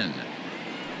 driven in.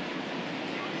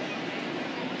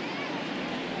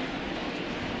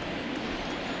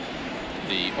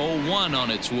 The 0-1 on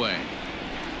its way.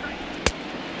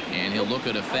 And he'll look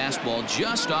at a fastball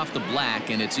just off the black,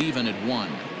 and it's even at 1.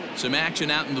 Some action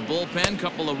out in the bullpen.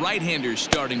 Couple of right-handers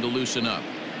starting to loosen up.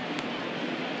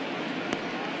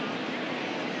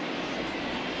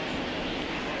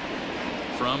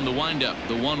 From the windup,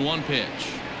 the 1-1 pitch.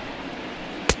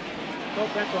 Go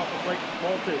back off the plate.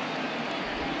 Ball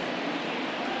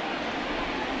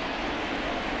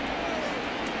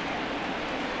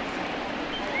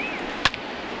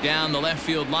 2. Down the left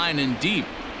field line and deep.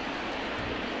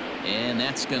 And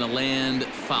that's going to land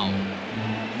foul.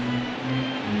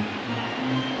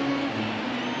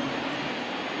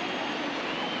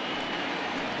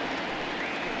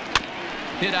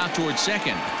 Hit out towards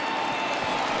second.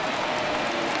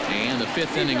 And the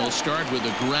 5th inning will start with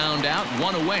a ground out,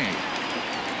 1 away.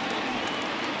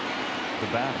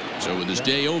 So with this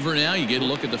day over now, you get a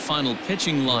look at the final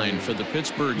pitching line for the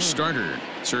Pittsburgh starter.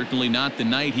 Certainly not the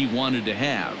night he wanted to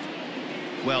have.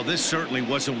 Well, this certainly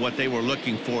wasn't what they were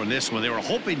looking for in this one. They were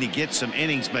hoping to get some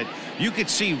innings, but you could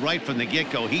see right from the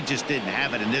get-go he just didn't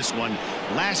have it in this one,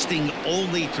 lasting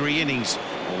only 3 innings.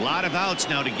 A lot of outs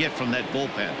now to get from that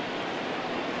bullpen.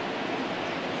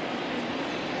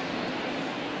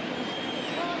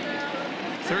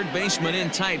 Third baseman in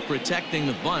tight, protecting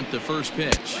the bunt. The first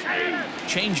pitch.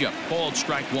 Changeup called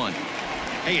strike 1.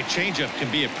 Hey, a changeup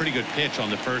can be a pretty good pitch on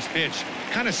the first pitch.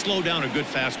 Kind of slow down a good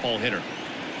fastball hitter.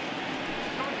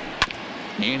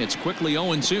 And it's quickly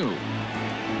 0-2.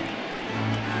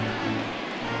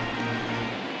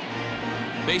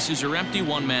 Bases are empty,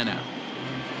 1 man out.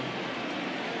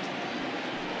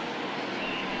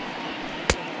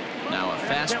 Now a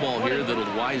fastball here that'll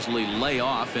wisely lay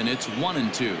off, and it's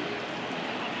 1-2.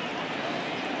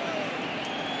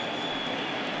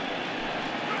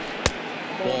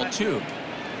 Ball 2.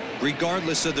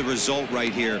 Regardless of the result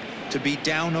right here, to be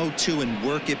down 0-2 and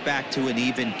work it back to an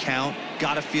even count,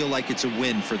 gotta feel like it's a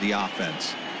win for the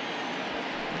offense.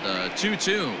 The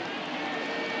 2-2.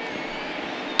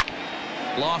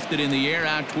 Lofted in the air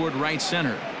out toward right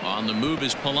center. On the move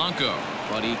is Polanco,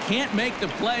 but he can't make the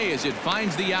play as it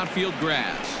finds the outfield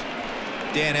grass.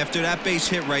 Dan, after that base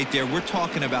hit right there, we're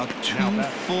talking about 2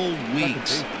 full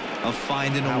weeks of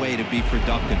finding a way to be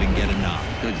productive and get a knock.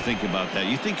 Good to think about that.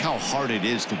 You think how hard it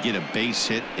is to get a base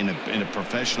hit in a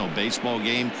professional baseball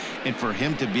game, and for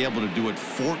him to be able to do it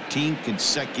 14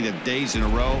 consecutive days in a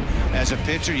row. As a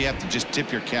pitcher, you have to just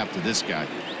tip your cap to this guy.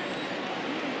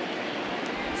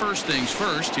 First things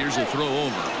first, here's a throw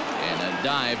over and a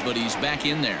dive, but he's back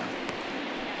in there.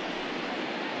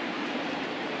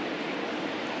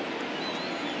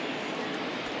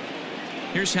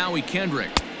 Here's Howie Kendrick,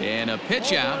 and a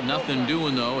pitch out, nothing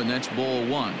doing though, and that's ball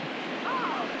one.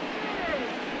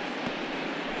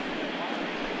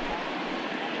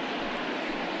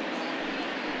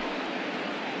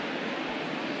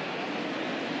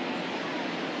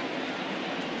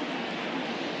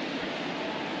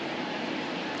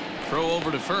 Throw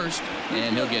over to first,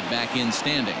 and he'll get back in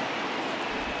standing.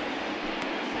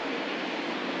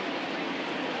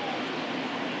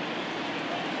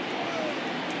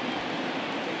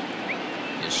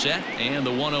 Set and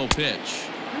the 1-0 pitch.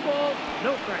 2 balls,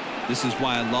 no strike. This is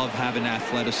why I love having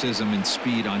athleticism and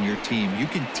speed on your team. You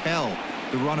can tell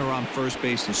the runner on first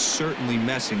base is certainly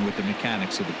messing with the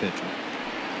mechanics of the pitcher.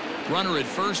 Runner at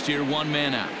first here, 1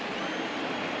 man out.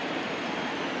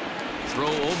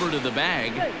 Throw over to the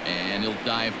bag, and he'll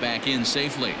dive back in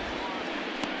safely.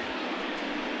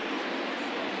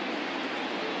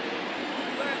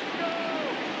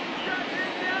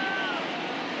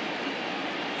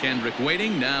 Kendrick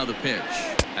waiting, now the pitch.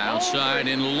 Outside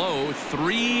and low,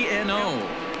 3-0.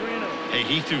 Hey,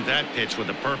 he threw that pitch with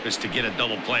a purpose to get a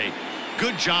double play.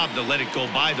 Good job to let it go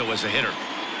by, though, as a hitter.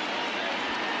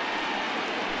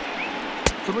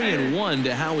 3-1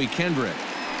 to Howie Kendrick.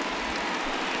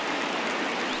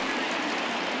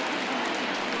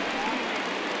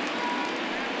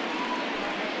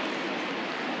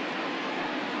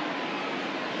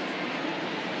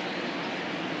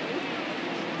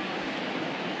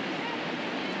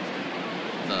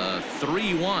 The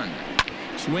 3-1.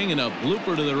 Swinging a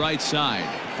blooper to the right side.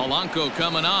 Polanco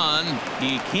coming on.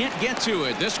 He can't get to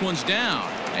it. This one's down.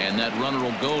 And that runner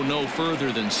will go no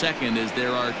further than second as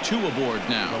there are 2 aboard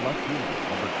now. The left fielder,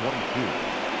 number 22,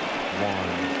 Juan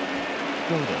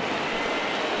Soto.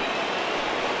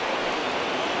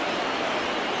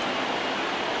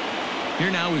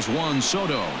 Here now is Juan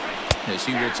Soto, as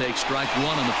he will take strike 1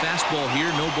 on the fastball here.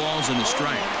 No balls in the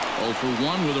strike. 0 for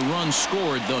 1 with a run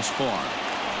scored thus far.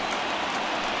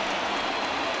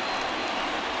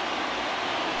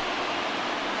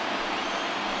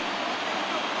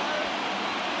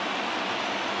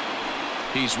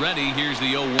 He's ready. Here's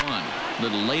the 0-1. A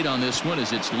little late on this one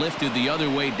as it's lifted the other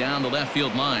way down the left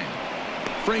field line.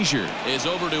 Frazier is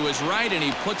over to his right, and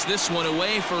he puts this one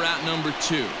away for out number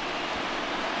 2.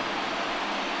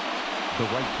 The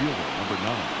right fielder, number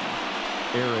 9,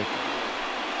 Eric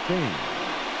Thames.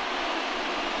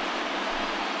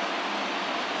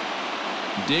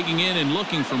 Digging in and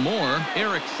looking for more,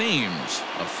 Eric Thames.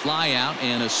 A fly out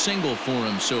and a single for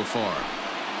him so far.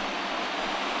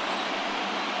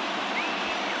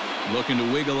 Looking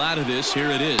to wiggle out of this.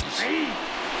 Here it is.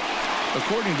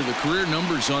 According to the career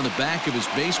numbers on the back of his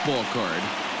baseball card,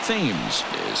 Thames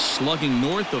is slugging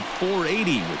north of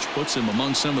 480, which puts him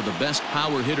among some of the best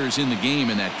power hitters in the game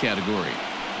in that category.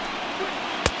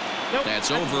 That's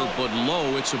over, but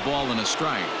low. It's a ball and a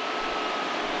strike.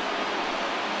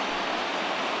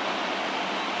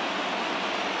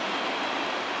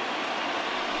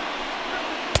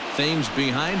 Thames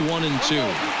behind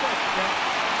 1-2.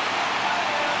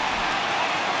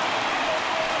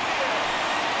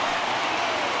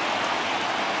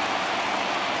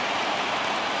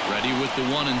 Ready with the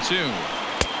 1-2.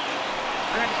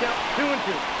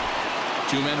 2-2.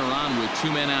 2 men are on with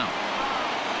 2 men out.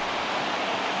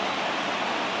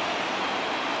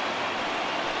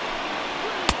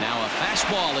 Now a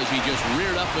fastball as he just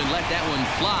reared up and let that one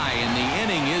fly, and the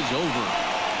inning is over.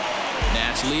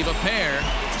 Nats leave a pair.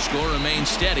 Score remains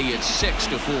steady at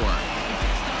 6-4.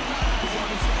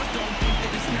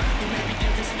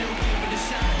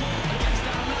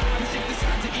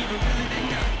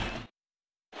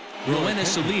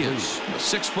 Roenis Elias, a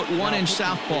 6'1"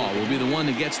 southpaw, will be the one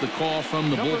that gets the call from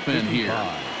the bullpen here.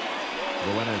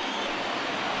 Roenis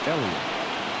Elias.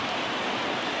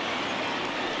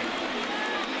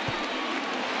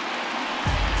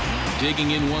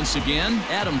 Digging in once again,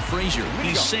 Adam Frazier.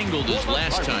 He singled his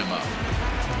last time up.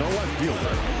 The left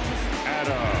fielder,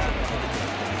 Adam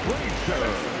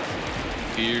Frazier.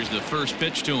 Here's the first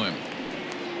pitch to him.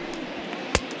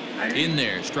 In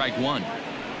there, strike 1.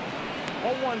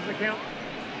 0-1's the count.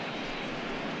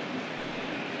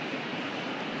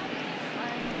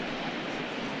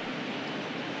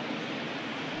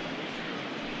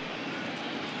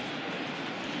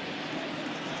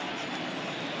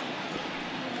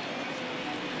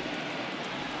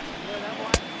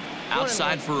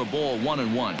 outside for a ball,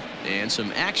 1-1. And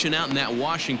some action out in that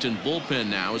Washington bullpen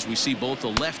now as we see both a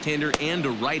left-hander and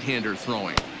a right-hander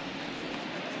throwing.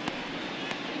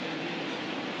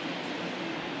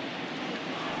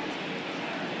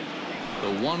 The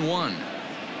 1-1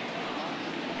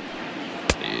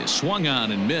 is swung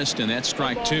on and missed, and that's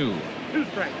strike 2. 2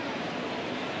 strikes.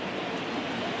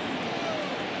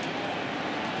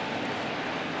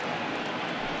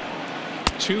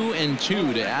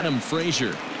 2-2 to Adam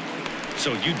Frazier.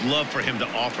 So you'd love for him to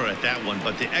offer at that one,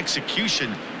 but the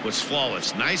execution was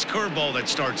flawless. Nice curveball that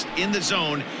starts in the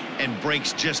zone and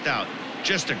breaks just out.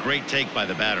 Just a great take by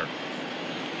the batter.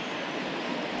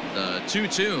 The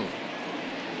 2-2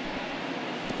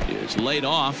 is laid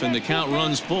off, and the count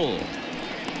runs full.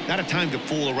 Not a time to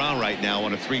fool around right now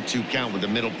on a 3-2 count with the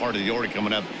middle part of the order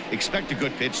coming up. Expect a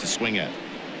good pitch to swing at.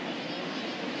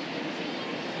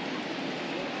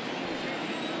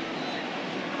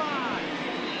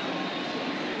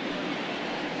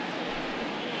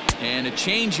 And a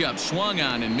changeup swung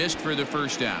on and missed for the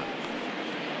first out.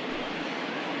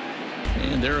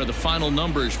 And there are the final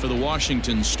numbers for the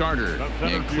Washington starter.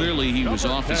 And clearly he was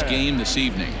off his game this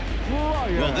evening.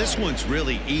 Well, this one's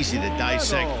really easy to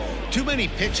dissect. Too many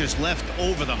pitches left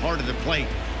over the heart of the plate.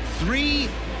 3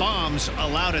 bombs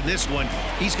allowed in this one.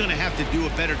 He's going to have to do a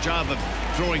better job of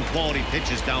throwing quality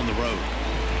pitches down the road.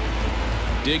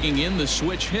 Digging in, the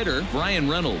switch hitter, Brian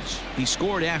Reynolds. He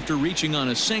scored after reaching on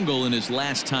a single in his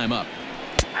last time up.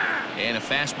 And a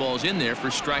fastball's in there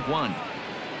for strike 1.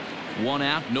 1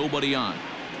 out, nobody on.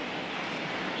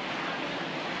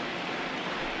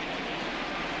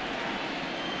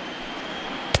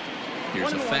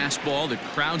 Here's a fastball that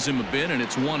crowds him a bit, and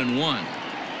it's 1-1.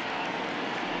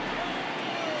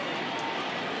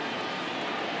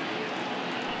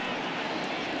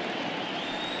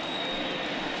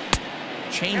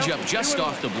 Changeup just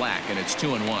off the black, and it's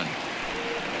 2-1.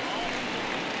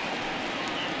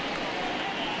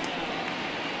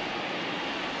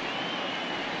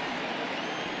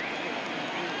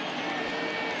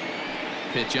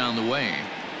 Pitch on the way.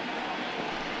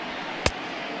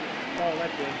 Oh,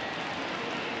 that's good.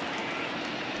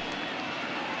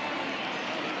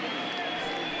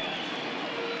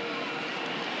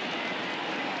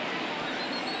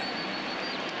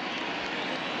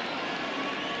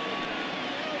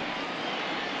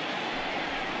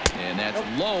 And that's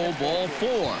low, ball 4.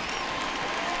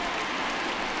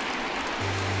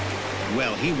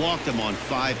 Well, he walked him on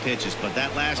 5 pitches, but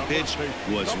that last pitch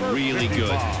was really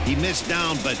good. He missed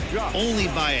down, but only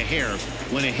by a hair.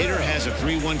 When a hitter has a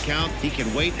 3-1 count, he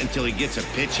can wait until he gets a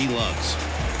pitch he loves.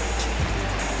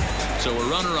 So a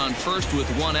runner on first with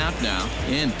 1 out now,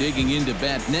 and digging into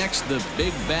bat next, the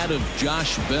big bat of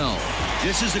Josh Bell.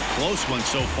 This is a close one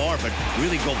so far, but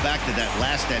really go back to that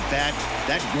last at bat.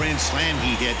 That grand slam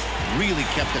he hit really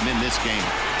kept him in this game.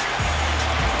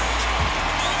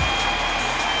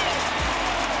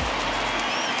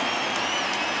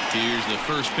 Here's the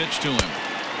first pitch to him.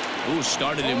 Ooh,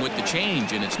 started him with the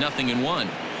change, and it's 0-1.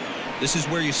 This is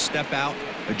where you step out,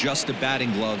 adjust the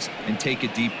batting gloves, and take a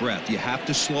deep breath. You have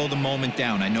to slow the moment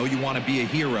down. I know you want to be a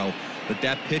hero, but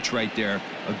that pitch right there,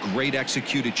 a great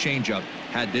executed changeup,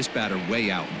 had this batter way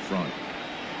out in front.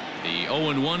 The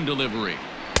 0-1 delivery.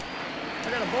 I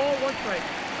got a ball, 1 strike.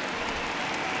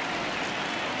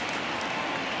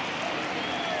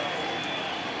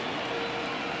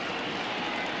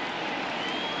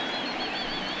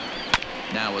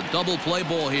 Now a double play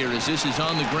ball here as this is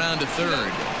on the ground to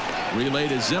third. Relay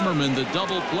to Zimmerman, the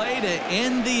double play to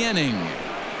end the inning.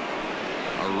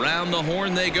 Around the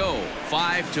horn they go.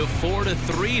 5-4 to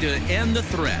 3 to end the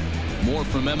threat. More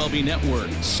from MLB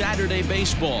Network Saturday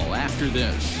Baseball after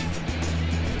this.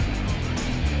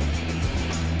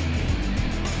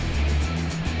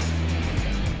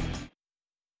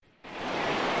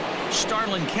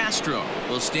 Starlin Castro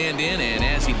will stand in, and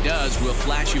as he does, we'll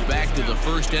flash you back to the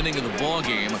first inning of the ball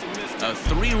game. A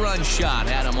 3-run shot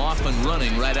had him off and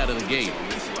running right out of the gate.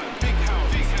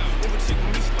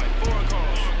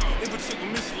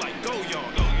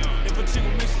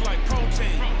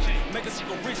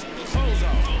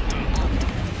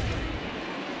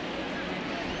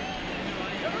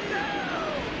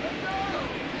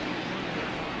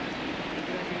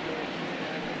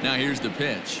 Now here's the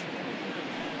pitch.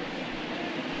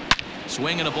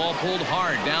 Swinging a ball pulled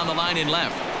hard down the line in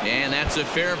left. And that's a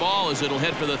fair ball as it'll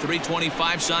head for the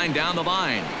 325 sign down the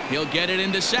line. He'll get it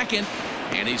into second.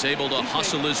 And he's able to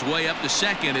hustle his way up to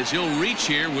second as he'll reach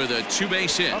here with a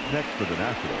 2-base hit. Up next for the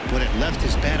Nationals. When it left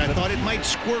his bat, I thought it might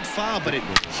squirt foul, but it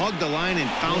hugged the line and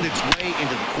found its way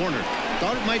into the corner.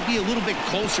 Thought it might be a little bit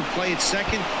closer play at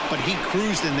second, but he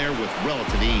cruised in there with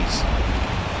relative ease.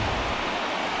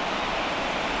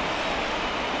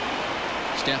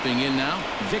 Stepping in now,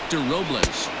 Victor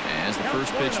Robles. As the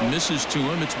first pitch misses to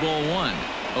him, it's ball one.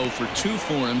 0 for 2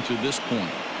 for him to this point.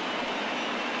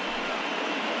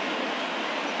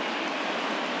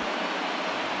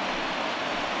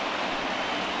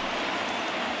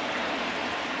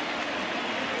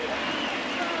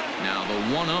 Now the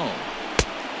 1-0.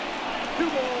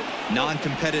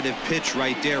 Non-competitive pitch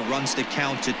right there runs the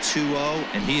count to 2-0,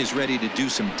 and he is ready to do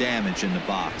some damage in the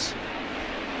box.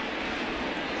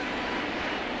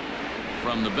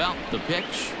 From the belt, the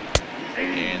pitch.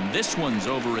 And this one's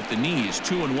over at the knees,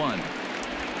 2-1.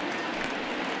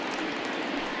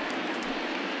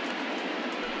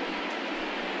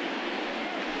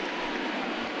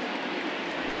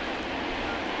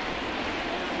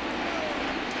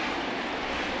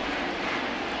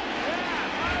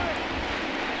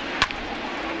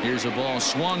 Here's a ball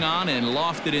swung on and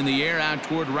lofted in the air out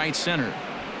toward right center.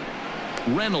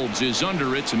 Reynolds is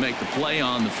under it to make the play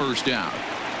on the first out.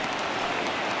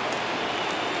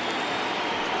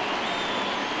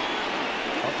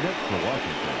 Up next for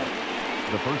Washington,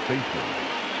 the first baseman,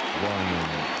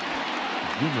 Ryan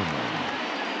Zimmerman.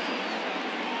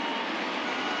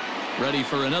 Ready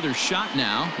for another shot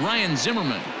now. Ryan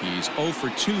Zimmerman. He's 0 for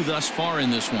 2 thus far in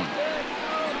this one.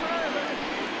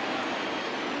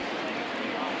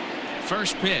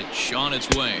 First pitch on its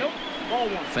way.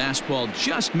 Fastball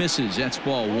just misses. That's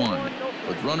ball one.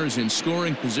 With runners in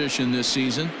scoring position this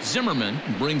season, Zimmerman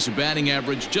brings a batting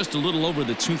average just a little over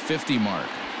the 250 mark.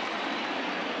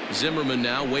 Zimmerman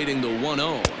now waiting the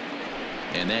 1-0.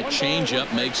 And that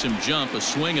changeup makes him jump. A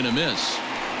swing and a miss.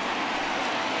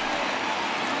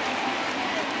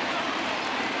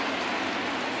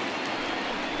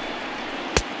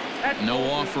 No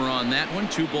offer on that one.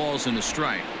 2 balls and a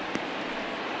strike.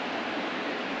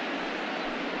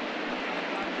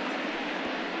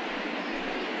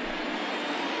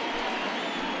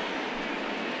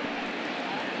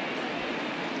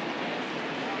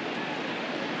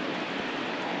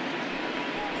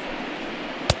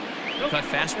 Cut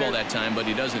fastball that time, but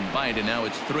he doesn't bite, and now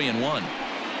it's 3-1.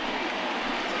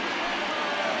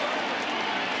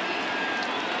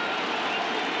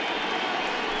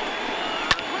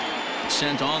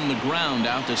 Sent on the ground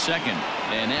out to second,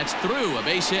 and that's through. A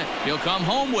base hit. He'll come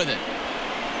home with it.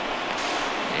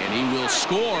 And he will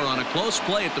score on a close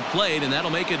play at the plate, and that'll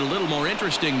make it a little more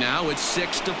interesting now. It's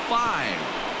 6-5.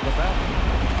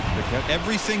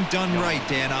 Everything done right,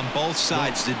 Dan, on both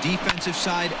sides, the defensive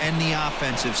side and the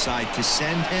offensive side, to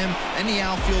send him, and the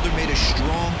outfielder made a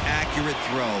strong, accurate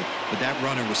throw, but that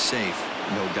runner was safe.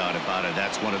 No doubt about it.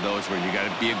 That's one of those where you got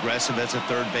to be aggressive as a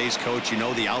third base coach. You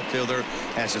know the outfielder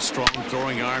has a strong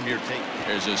throwing arm. You're taking.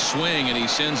 There's a swing, and he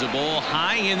sends a ball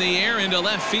high in the air into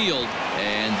left field,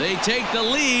 and they take the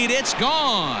lead. It's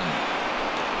gone.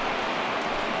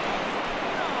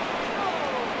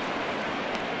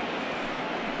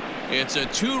 It's a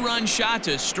 2-run shot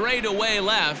to straightaway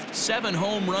left. 7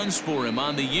 home runs for him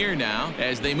on the year now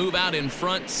as they move out in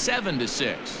front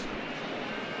 7-6.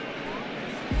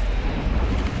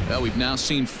 Well, we've now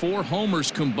seen 4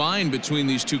 homers combined between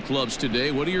these two clubs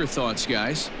today. What are your thoughts,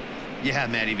 guys? Yeah,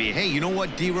 Matty B. Hey, you know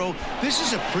what, D-Row? This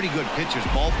is a pretty good pitcher's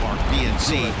ballpark,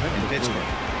 BNC in Pittsburgh.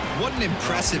 What an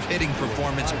impressive hitting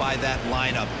performance by that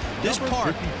lineup. This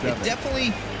park, it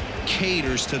definitely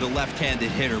caters to the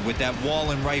left-handed hitter. With that wall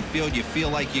in right field, you feel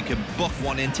like you can book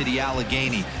one into the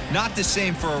Allegheny. Not the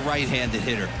same for a right-handed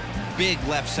hitter. Big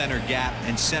left center gap,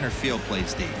 and center field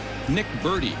plays deep. Nick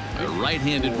Birdie, a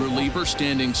right-handed reliever,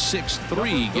 standing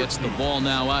 6'3", gets the ball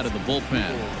now out of the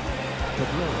bullpen.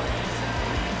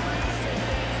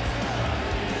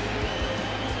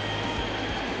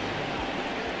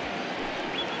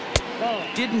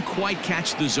 Didn't quite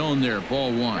catch the zone there.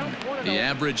 Ball one. The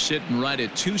average sitting right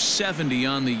at 270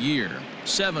 on the year.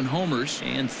 7 homers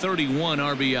and 31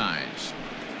 RBIs.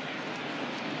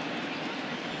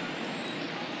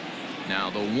 Now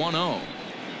the 1-0.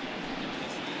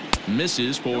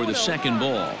 Misses for the second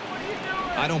ball.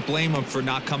 I don't blame him for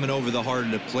not coming over the heart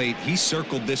of the plate. He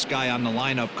circled this guy on the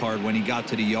lineup card when he got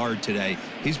to the yard today.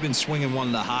 He's been swinging one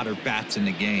of the hotter bats in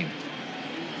the game.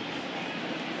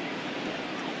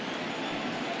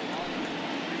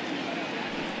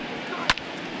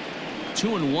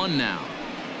 Two and one now.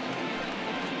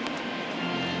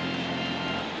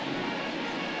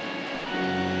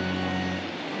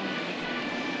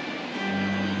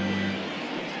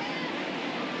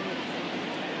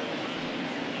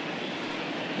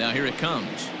 Now here it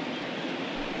comes.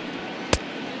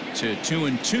 To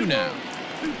 2-2 now.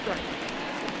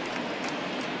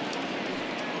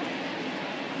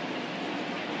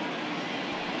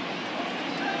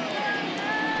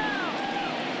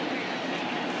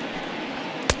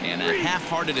 And a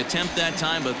half-hearted attempt that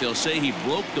time, but they'll say he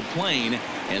broke the plane,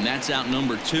 and that's out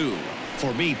number 2.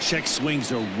 For me, check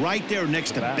swings are right there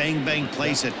next to bang-bang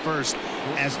plays at first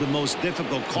as the most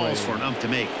difficult calls for an ump to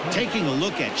make. Taking a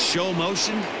look at show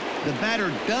motion, the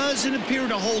batter doesn't appear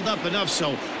to hold up enough,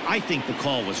 so I think the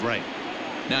call was right.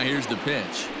 Now here's the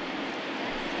pitch.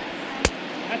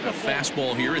 A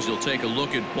fastball here as he'll take a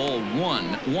look at ball 1,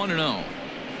 1-0.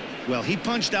 Well, he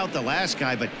punched out the last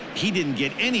guy, but he didn't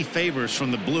get any favors from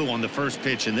the blue on the first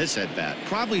pitch in this at-bat.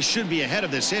 Probably should be ahead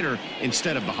of this hitter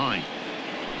instead of behind.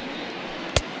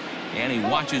 And he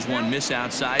watches one miss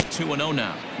outside, 2-0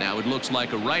 now. Now it looks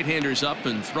like a right-hander's up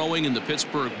and throwing in the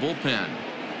Pittsburgh bullpen.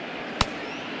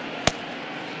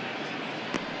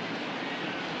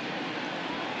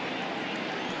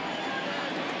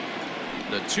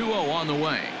 The 2-0 on the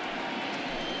way.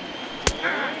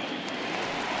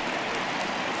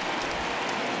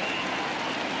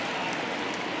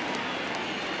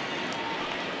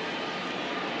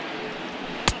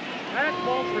 That's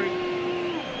ball 3.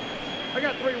 I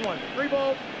got 3-1. 3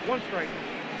 balls, 1 strike.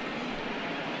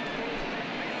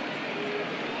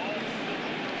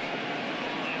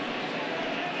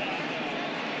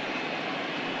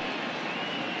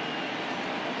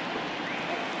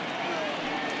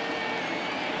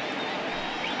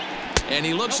 And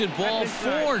he looks at ball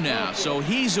 4 now, so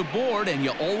he's aboard, and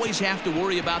you always have to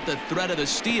worry about the threat of the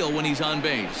steal when he's on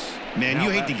base. Man, you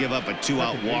hate to give up a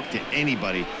 2-out walk to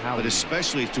anybody, but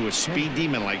especially to a speed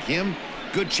demon like him.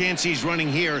 Good chance he's running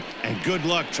here, and good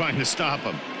luck trying to stop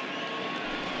him.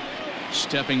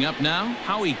 Stepping up now,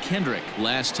 Howie Kendrick.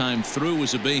 Last time through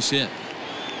was a base hit.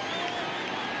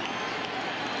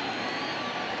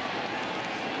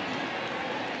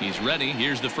 He's ready.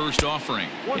 Here's the first offering.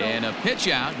 And a pitch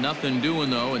out. Nothing doing,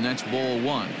 though, and that's ball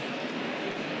 1.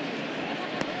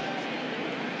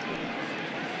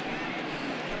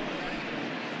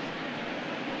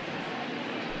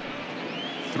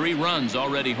 Three runs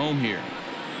already home here.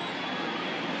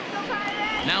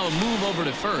 Now a move over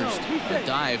to first. A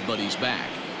dive, but he's back.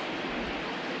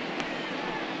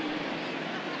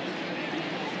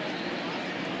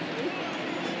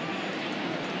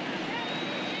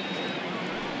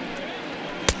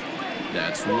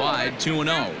 That's wide,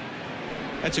 2-0.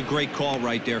 That's a great call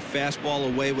right there. Fastball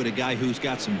away with a guy who's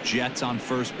got some jets on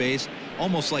first base.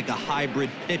 Almost like a hybrid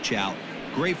pitch out.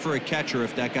 Great for a catcher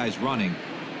if that guy's running.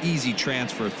 Easy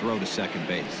transfer throw to second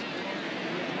base.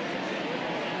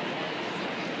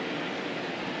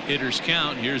 Hitters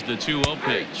count. Here's the 2-0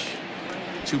 pitch.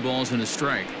 2 balls and a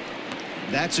strike.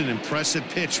 That's an impressive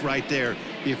pitch right there.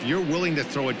 If you're willing to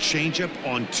throw a changeup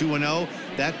on 2-0,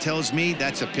 that tells me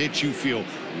that's a pitch you feel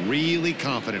really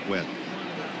confident with.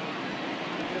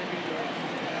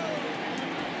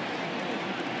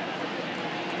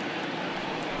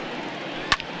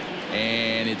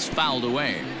 And it's fouled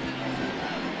away.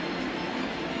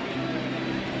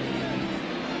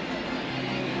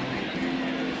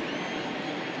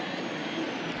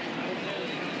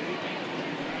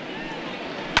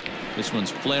 This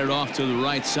one's flared off to the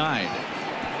right side.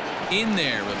 In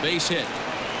there, a base hit.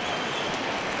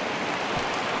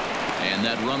 And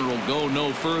that runner will go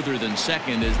no further than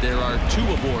second as there are 2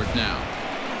 aboard now.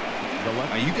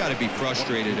 You got to be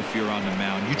frustrated if you're on the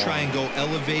mound. You try and go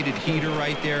elevated heater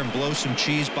right there and blow some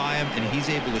cheese by him, and he's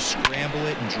able to scramble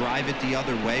it and drive it the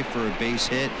other way for a base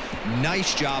hit.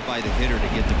 Nice job by the hitter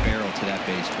to get the barrel to that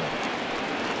baseball.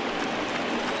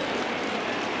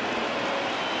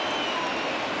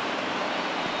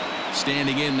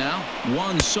 Standing in now,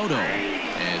 Juan Soto,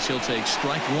 as he'll take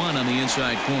strike 1 on the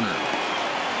inside corner.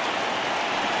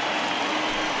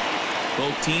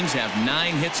 Both teams have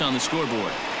 9 hits on the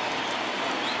scoreboard.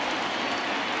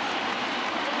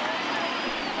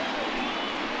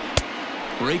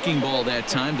 Breaking ball that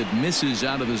time that misses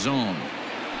out of the zone.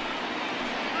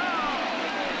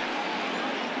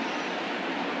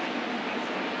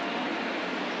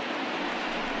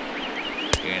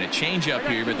 And a changeup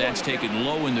here, but that's taken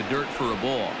low in the dirt for a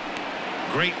ball.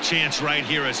 Great chance right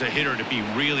here as a hitter to be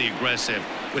really aggressive.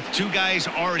 With 2 guys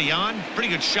already on, pretty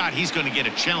good shot. He's going to get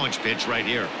a challenge pitch right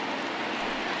here.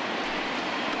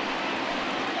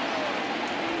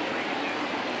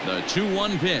 The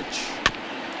 2-1 pitch.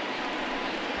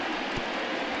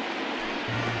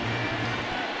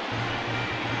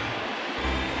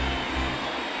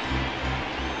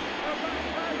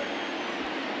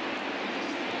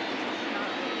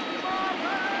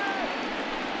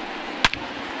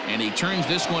 And he turns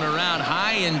this one around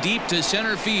high and deep to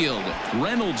center field.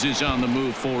 Reynolds is on the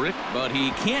move for it, but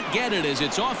he can't get it as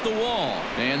it's off the wall.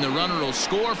 And the runner will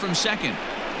score from second.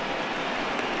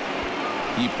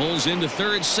 He pulls into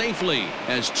third safely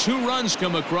as 2 runs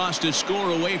come across to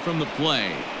score away from the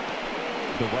play.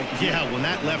 Yeah, when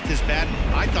that left his bat,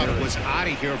 I thought it was out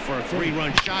of here for a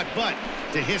 3-run shot, but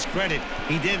to his credit,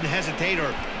 he didn't hesitate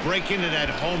or break into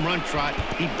that home run trot.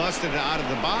 He busted it out of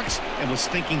the box and was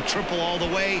thinking triple all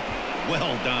the way.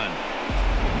 Well done.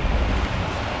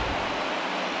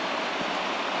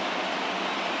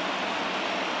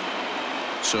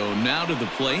 So now to the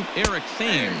plate, Eric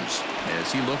Thames,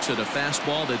 as he looks at a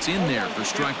fastball that's in there for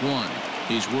strike 1.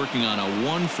 He's working on a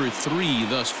 1 for 3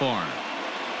 thus far.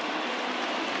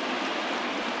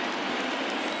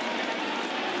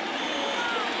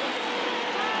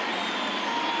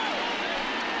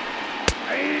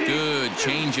 Good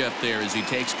changeup there as he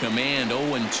takes command.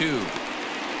 0-2.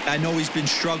 I know he's been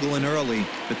struggling early,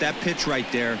 but that pitch right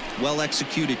there,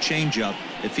 well-executed changeup,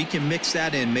 if he can mix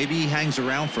that in, maybe he hangs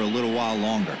around for a little while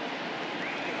longer.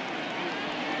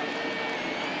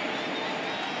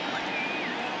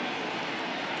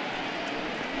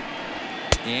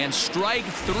 And strike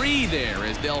 3 there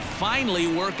as they'll finally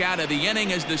work out of the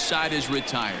inning as the side is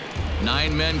retired.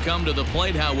 9 men come to the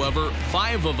plate, however,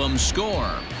 5 of them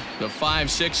score. The 5,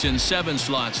 6, and 7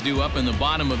 slots due up in the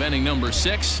bottom of inning number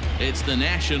 6. It's the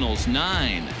Nationals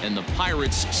 9 and the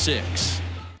Pirates 6.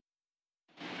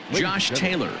 Josh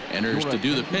Taylor enters to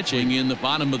do the pitching in the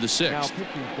bottom of the 6th. Now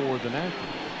pitching for the Nationals,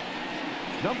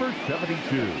 number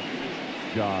 72,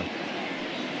 Josh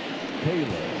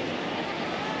Taylor.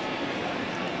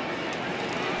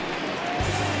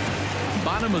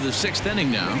 Bottom of the 6th inning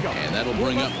now, and that'll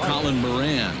bring up Colin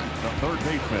Moran. The third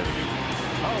baseman,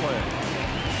 Colin Moran.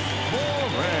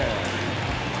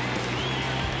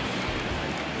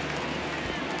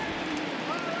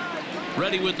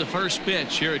 Ready with the first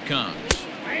pitch. Here it comes.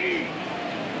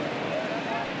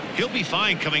 He'll be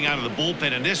fine coming out of the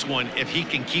bullpen in this one if he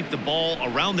can keep the ball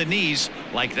around the knees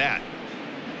like that.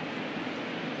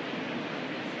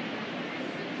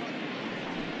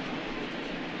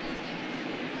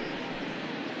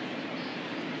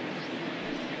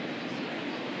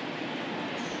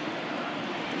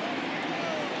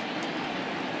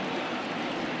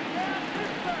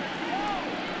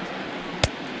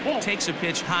 Takes a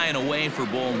pitch high and away for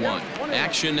ball 1.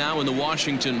 Action now in the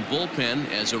Washington bullpen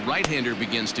as a right-hander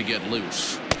begins to get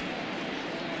loose.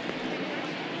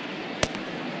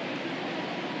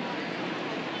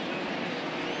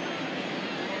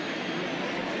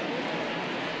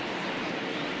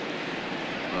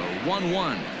 A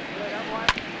 1-1.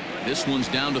 This one's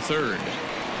down to third.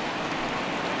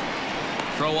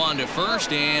 Throw on to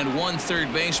first, and one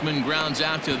third baseman grounds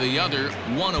out to the other,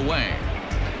 1 away.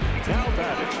 Now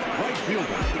batting, right fielder,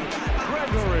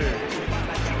 Gregory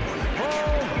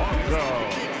Polanco.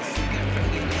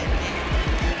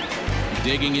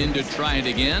 Digging in to try it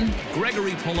again,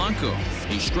 Gregory Polanco.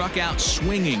 He struck out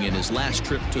swinging in his last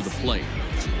trip to the plate.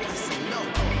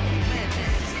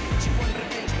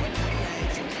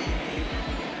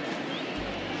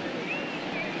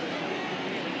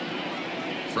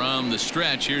 From the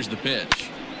stretch, here's the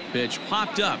pitch. Pitch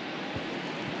popped up.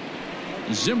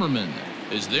 Zimmerman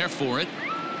is there for it.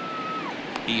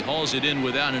 He hauls it in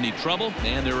without any trouble,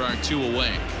 and there are 2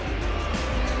 away.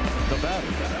 The batter,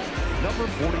 number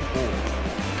 44.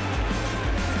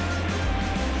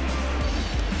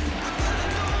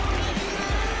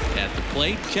 At the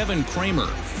plate, Kevin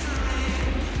Kramer.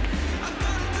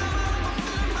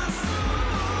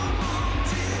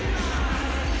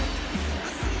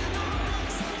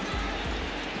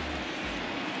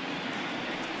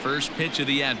 First pitch of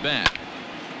the at-bat.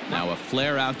 Now a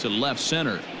flare out to left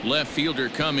center. Left fielder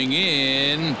coming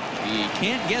in. He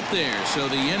can't get there, so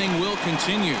the inning will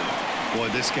continue. Boy,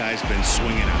 this guy's been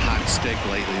swinging a hot stick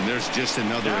lately. There's just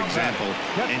another example.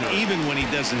 And even when he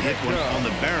doesn't hit one on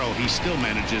the barrel, he still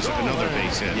manages another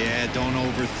base hit. Yeah, don't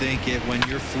overthink it. When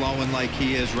you're flowing like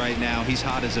he is right now, he's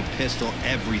hot as a pistol.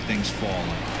 Everything's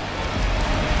falling.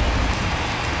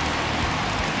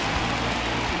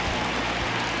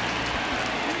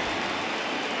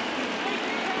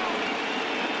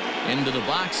 Into the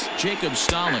box, Jacob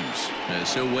Stallings,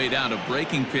 as he'll wait out a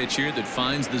breaking pitch here that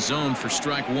finds the zone for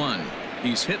strike 1.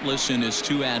 He's hitless in his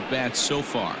 2 at-bats so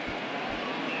far.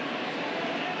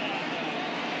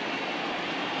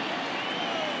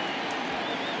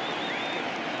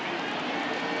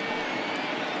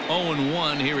 Oh,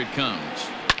 0-1, here it comes.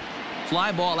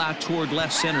 Fly ball out toward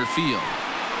left center field.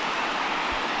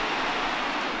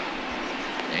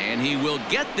 And he will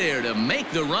get there to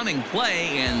make the running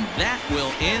play, and that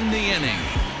will end the inning.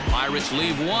 Pirates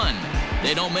leave 1.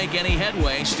 They don't make any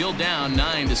headway, still down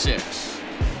 9-6.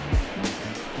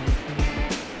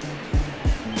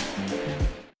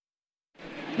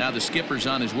 Now the skipper's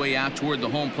on his way out toward the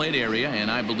home plate area,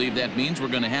 and I believe that means we're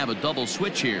going to have a double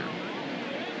switch here.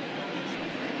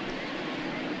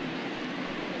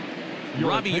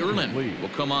 Robbie Erlin will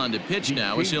come on to pitch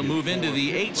now as he'll move into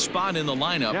the 8th spot in the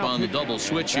lineup on the double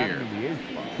switch here.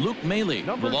 Luke Maley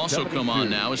will also come on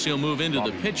now as he'll move into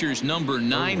the pitcher's number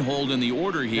 9 hold in the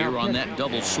order here on that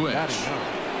double switch.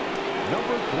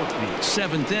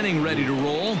 7th inning ready to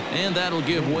roll, and that'll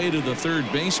give way to the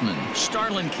third baseman,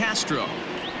 Starlin Castro.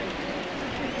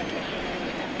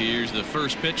 Here's the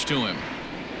first pitch to him.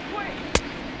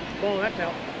 Ball, that's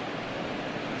out.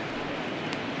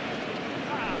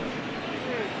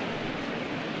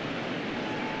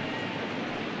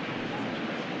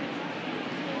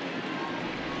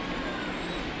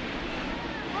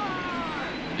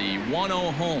 The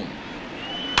 1-0 home.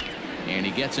 And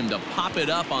he gets him to pop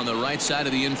it up on the right side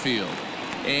of the infield.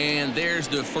 And there's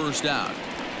the first out.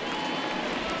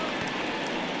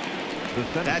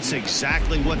 That's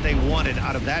exactly what they wanted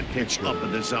out of that pitch up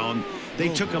in the zone. They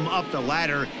took him up the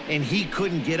ladder, and he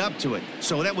couldn't get up to it.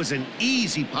 So that was an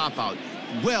easy pop-out.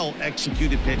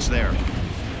 Well-executed pitch there.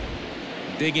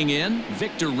 Digging in,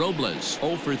 Victor Robles,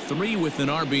 0 for 3 with an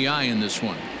RBI in this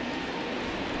one.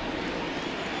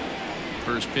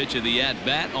 First pitch of the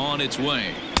at-bat on its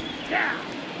way.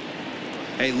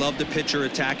 Hey, love the pitcher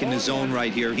attacking the zone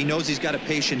right here. He knows he's got a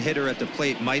patient hitter at the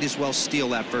plate. Might as well steal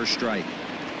that first strike.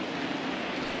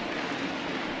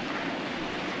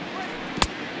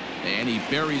 And he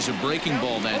buries a breaking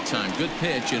ball that time. Good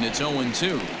pitch, and it's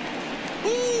 0-2.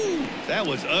 Ooh, that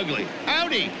was ugly.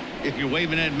 Howdy, if you're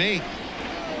waving at me.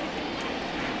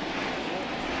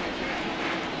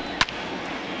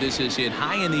 This is hit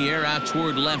high in the air out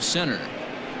toward left center.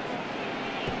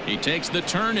 He takes the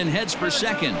turn and heads for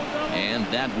second. And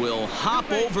that will hop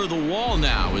over the wall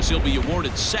now as he'll be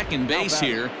awarded second base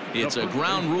here. It's a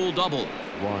ground rule double.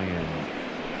 Ryan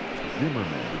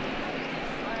Zimmerman.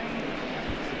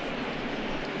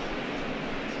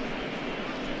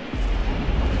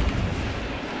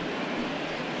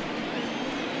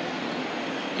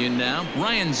 In now,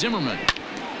 Ryan Zimmerman.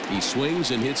 He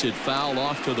swings and hits it foul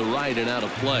off to the right and out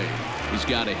of play. He's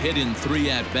got a hit in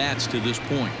 3 at-bats to this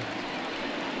point.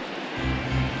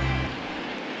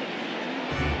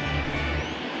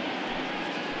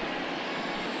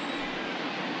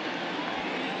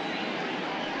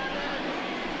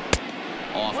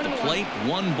 Off the plate,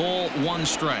 1 ball, 1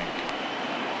 strike.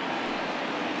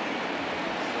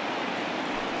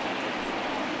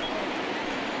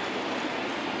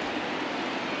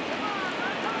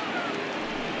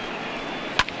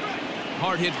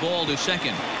 Hard hit ball to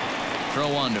second.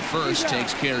 Throw on to first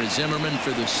takes care of Zimmerman for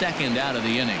the second out of the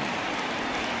inning.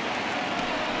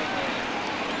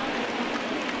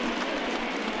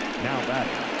 Now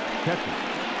batting, catcher,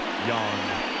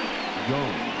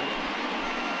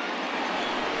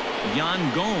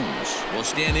 Yan Gomes will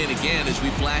stand in again as we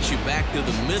flash you back to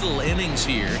the middle innings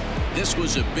here. This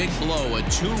was a big blow, a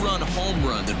 2-run home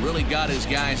run that really got his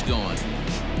guys going.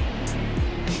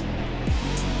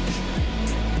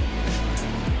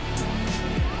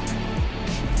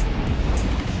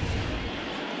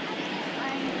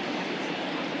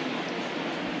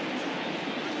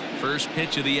 First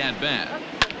pitch of the at-bat.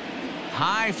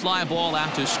 High fly ball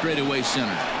out to straightaway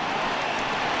center.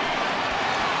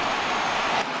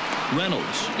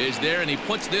 Reynolds is there, and he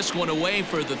puts this one away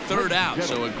for the third out.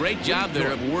 So a great job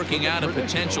there of working out a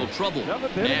potential trouble.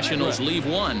 Nationals leave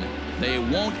 1. They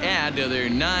won't add to their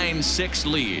 9-6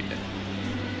 lead.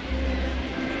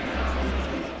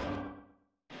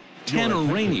 Tanner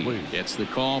Rainey gets the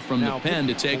call from the pen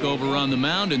to take over on the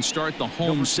mound and start the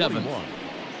home 7th.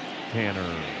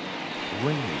 Tanner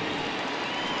Rainey.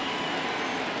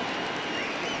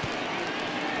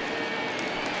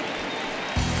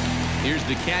 Here's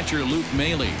the catcher, Luke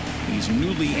Maley. He's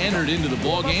newly entered into the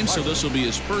ballgame, so this will be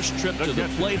his first trip to the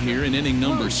plate here in inning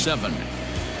number 7.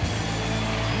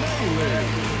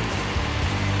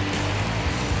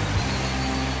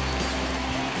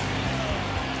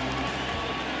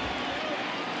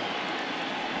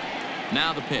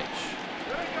 Now the pitch.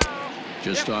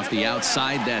 Just off the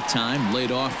outside that time,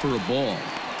 laid off for a ball.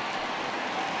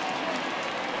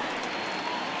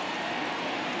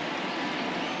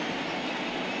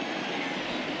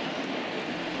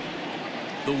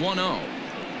 The 1-0.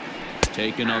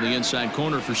 Taken on the inside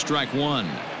corner for strike 1.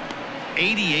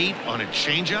 88 on a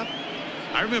changeup?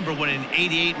 I remember when an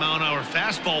 88-mile-an-hour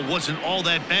fastball wasn't all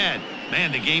that bad.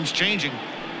 Man, the game's changing.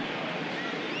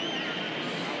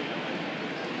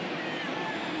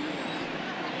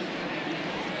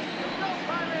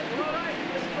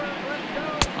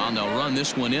 They'll run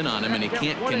this one in on him, and he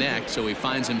can't connect, so he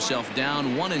finds himself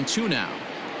down 1-2 now.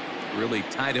 Really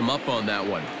tied him up on that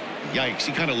one. Yikes,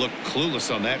 he kind of looked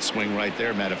clueless on that swing right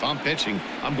there, Matt. If I'm pitching,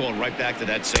 I'm going right back to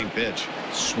that same pitch.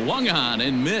 Swung on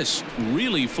and missed.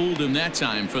 Really fooled him that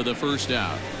time for the first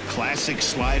out. Classic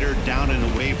slider down and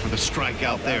away for the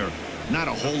strikeout there. Not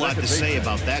a whole lot to say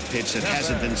about that pitch that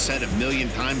hasn't been said a million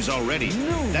times already.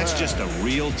 That's just a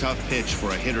real tough pitch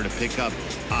for a hitter to pick up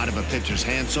out of a pitcher's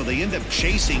hand, so they end up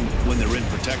chasing when they're in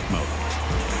protect mode.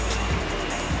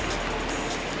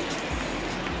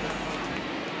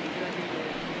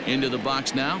 Into the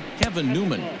box now, Kevin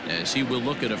Newman, as he will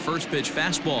look at a first pitch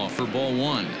fastball for ball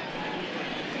one.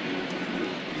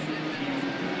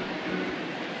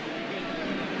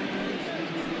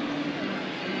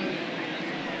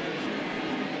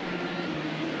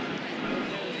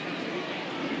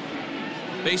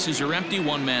 Bases are empty,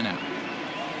 one man out.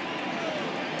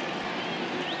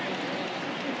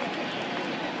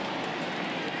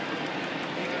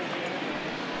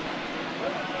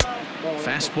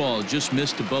 Fastball just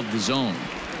missed above the zone.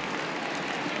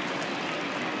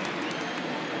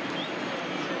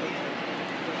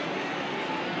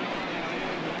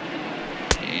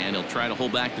 And he'll try to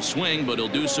hold back the swing, but he'll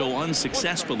do so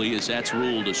unsuccessfully as that's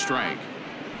ruled a strike.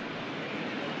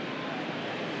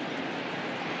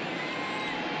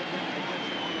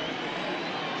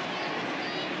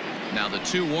 Now the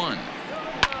 2-1.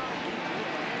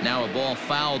 Now a ball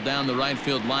fouled down the right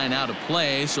field line out of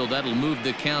play, so that'll move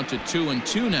the count to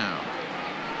 2-2 now.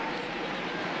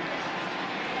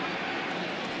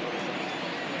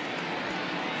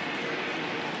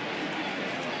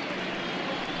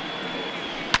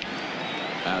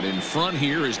 Out in front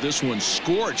here is this one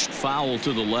scorched foul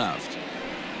to the left.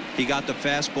 He got the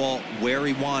fastball where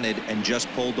he wanted and just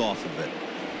pulled off of it.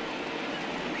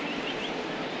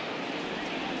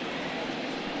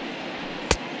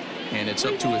 And it's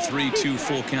up to a 3-2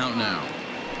 full count now.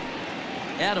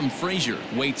 Adam Frazier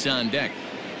waits on deck.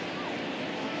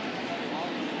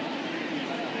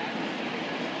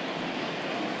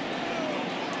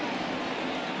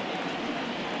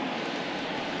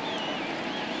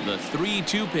 The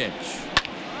 3-2 pitch.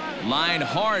 Line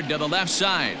hard to the left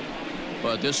side.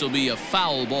 But this will be a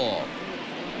foul ball.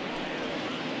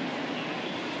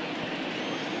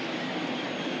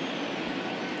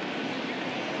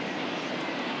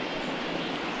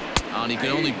 And he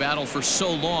can only battle for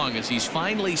so long as he's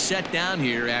finally set down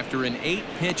here after an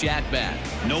 8-pitch at-bat.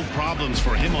 No problems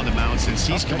for him on the mound since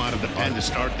he's come out of the pen to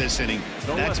start this inning.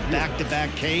 That's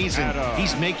back-to-back Ks, and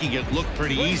he's making it look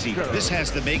pretty easy. This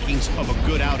has the makings of a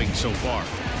good outing so far.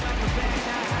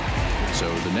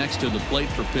 So the next to the plate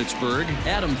for Pittsburgh,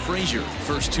 Adam Frazier.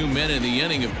 First 2 men in the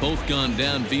inning have both gone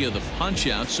down via the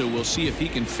punch-out, so we'll see if he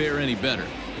can fare any better.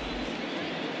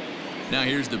 Now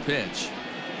here's the pitch.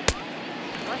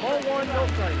 Ball one, no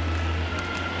strike.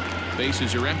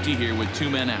 Bases are empty here with 2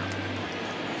 men out.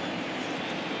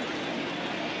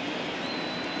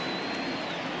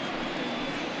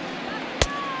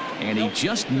 And he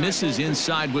just misses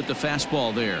inside with the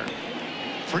fastball there.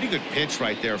 Pretty good pitch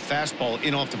right there. Fastball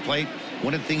in off the plate.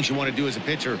 One of the things you want to do as a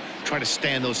pitcher, try to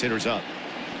stand those hitters up.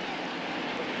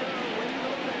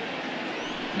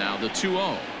 Now the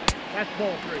 2-0. That's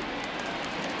ball 3.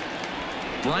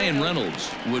 Brian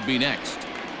Reynolds would be next.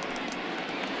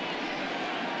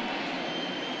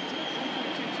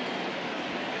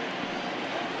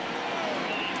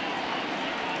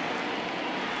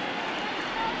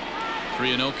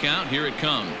 Three 3-0 count. Here it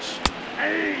comes.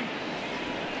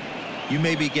 You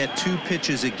maybe get 2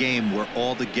 pitches a game where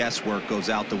all the guesswork goes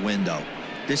out the window.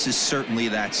 This is certainly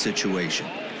that situation.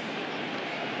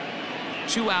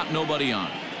 2 out, nobody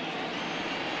on.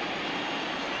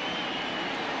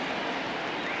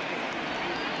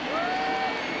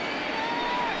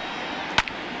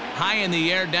 High in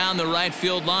the air down the right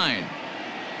field line.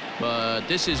 But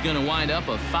this is going to wind up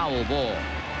a foul ball.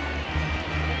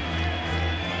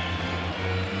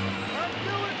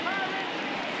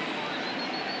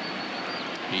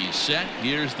 He's set.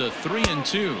 Here's the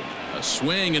 3-2. A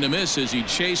swing and a miss as he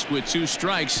chased with 2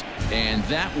 strikes, and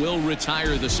that will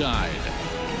retire the side.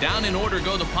 Down in order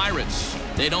go the Pirates.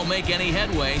 They don't make any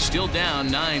headway, still down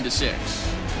 9-6.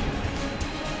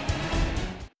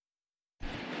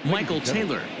 Michael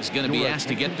Taylor is going to be asked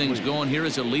to get things going here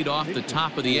as a lead off the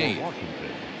top of the 8th.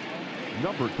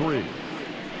 Number 3,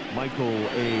 Michael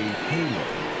A. Taylor.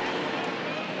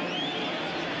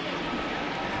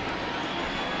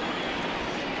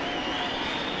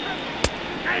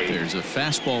 There's a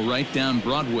fastball right down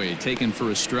Broadway taken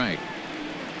for a strike.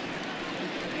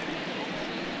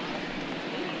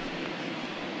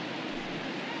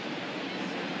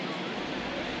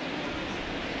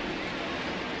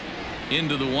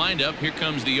 Into the windup. Here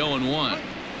comes the 0-1.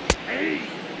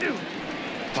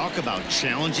 Talk about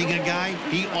challenging a guy.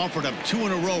 He offered up 2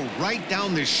 in a row right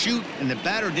down the chute, and the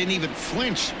batter didn't even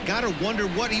flinch. Gotta wonder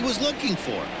what he was looking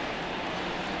for.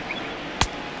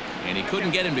 And he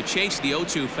couldn't get him to chase the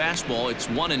 0-2 fastball. It's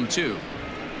 1-2.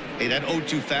 Hey, that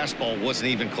 0-2 fastball wasn't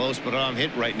even close, but I'm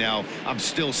hit right now. I'm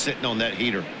still sitting on that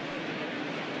heater.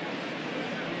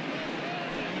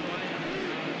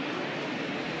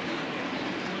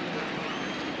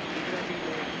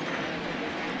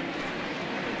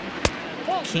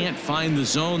 Can't find the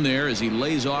zone there as he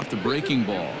lays off the breaking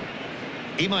ball.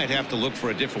 He might have to look for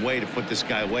a different way to put this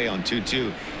guy away on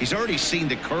 2-2. He's already seen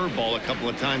the curveball a couple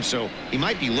of times, so he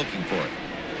might be looking for it.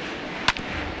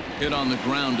 Hit on the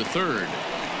ground to third.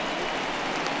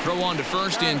 Throw on to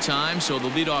first in time, so the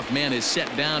leadoff man is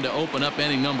set down to open up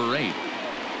inning number 8.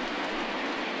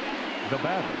 The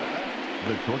batter.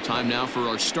 Time now for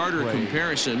our starter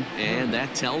comparison, and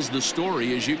that tells the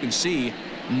story. As you can see,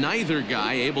 neither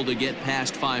guy able to get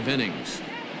past 5 innings.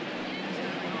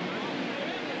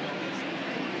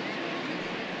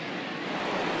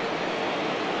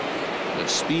 The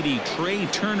speedy Trey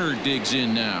Turner digs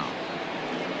in now.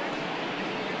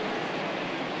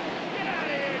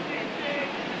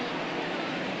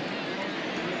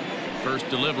 First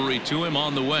delivery to him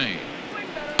on the way.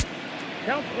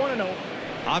 Count 1-0.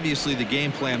 Obviously, the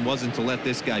game plan wasn't to let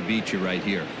this guy beat you right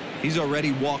here. He's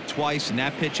already walked twice, and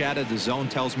that pitch out of the zone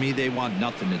tells me they want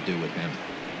nothing to do with him.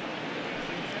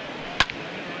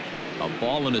 A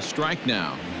ball and a strike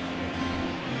now.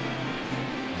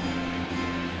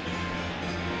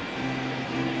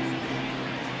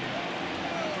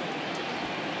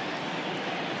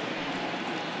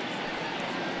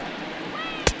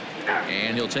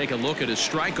 And he'll take a look at a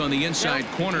strike on the inside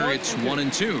corner. It's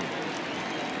 1-2.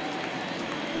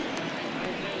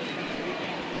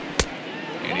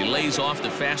 And he lays off the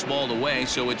fastball away,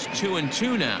 so it's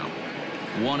 2-2 now.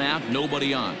 1 out,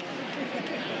 nobody on.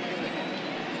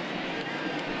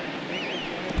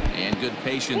 And good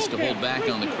patience to hold back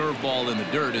on the curveball in the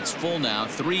dirt. It's full now,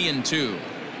 3-2.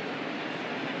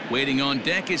 Waiting on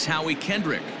deck is Howie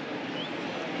Kendrick.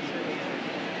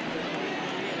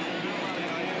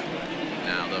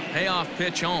 Now the payoff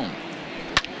pitch home.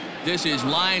 This is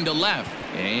line to left,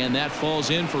 and that falls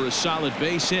in for a solid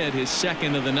base hit, his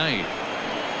second of the night.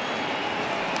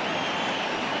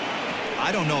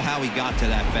 I don't know how he got to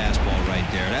that fastball right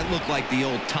there. That looked like the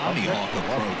old Tommy Hawk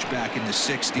approach back in the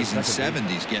 60s and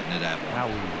 70s, getting to that one.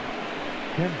 Howie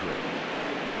Kendrick.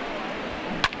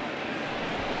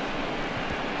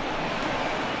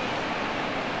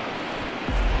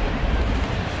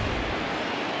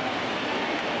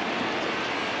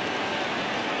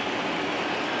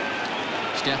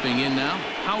 Stepping in now,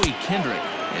 Howie Kendrick,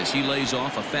 as he lays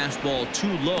off a fastball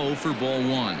too low for ball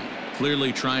 1.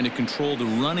 Clearly trying to control the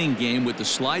running game with the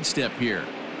slide step here.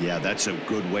 Yeah, that's a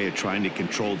good way of trying to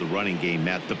control the running game,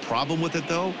 Matt. The problem with it,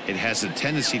 though, it has a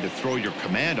tendency to throw your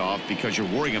command off because you're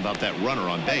worrying about that runner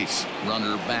on base.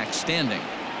 Runner back standing.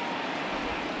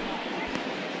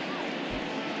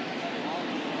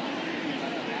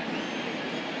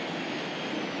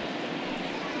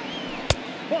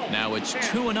 Now it's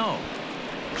 2-0.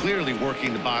 Clearly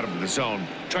working the bottom of the zone,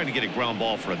 trying to get a ground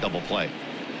ball for a double play.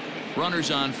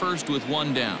 Runners on first with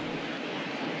 1 down.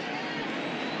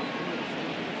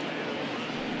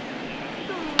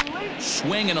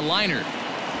 Swing and a liner.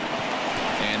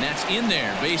 And that's in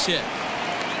there. Base hit.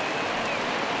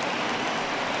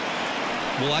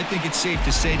 Well, I think it's safe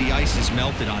to say the ice has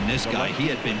melted on this guy. He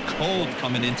had been cold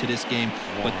coming into this game,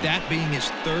 but that being his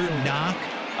 3rd knock,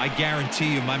 I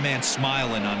guarantee you my man's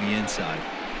smiling on the inside.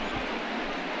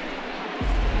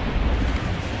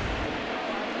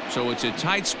 So it's a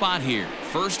tight spot here.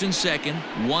 First and second,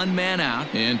 1 man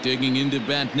out, and digging into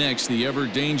bat next, the ever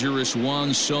dangerous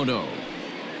Juan Soto.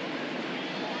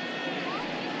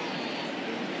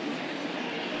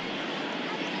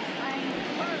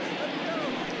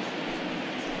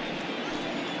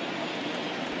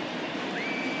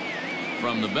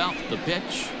 From the belt, the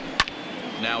pitch.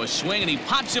 Now a swing, and he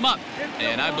pops him up.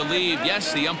 And I believe,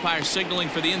 yes, the umpire signaling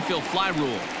for the infield fly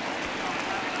rule.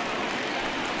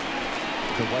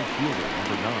 The right fielder,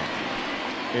 number 9,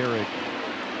 Eric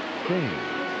Thames.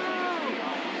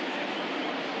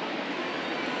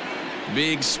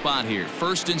 Big spot here.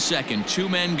 First and second, 2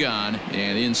 men gone,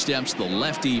 and in steps the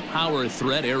lefty power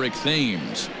threat, Eric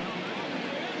Thames.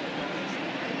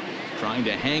 Trying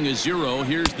to hang a 0.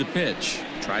 Here's the pitch.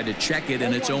 Tried to check it,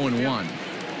 and it's 0-1.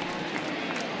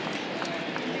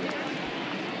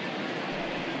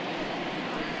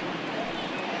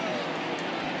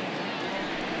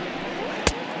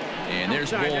 And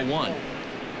there's ball 1.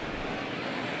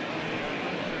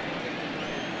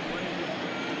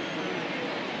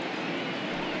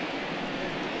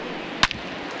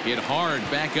 Hit hard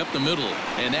back up the middle,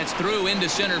 and that's through into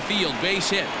center field. Base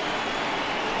hit.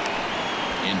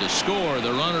 And to score,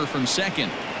 the runner from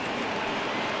second.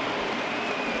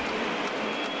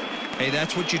 Hey,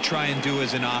 that's what you try and do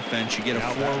as an offense. You get a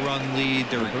 4-run lead.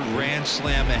 They're a grand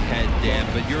slam ahead, Dan,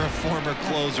 but you're a former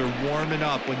closer warming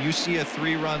up. When you see a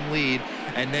 3-run lead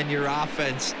and then your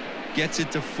offense gets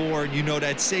it to 4, and you know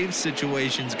that save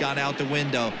situation's gone out the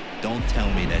window, don't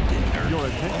tell me that didn't hurt.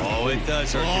 Oh, it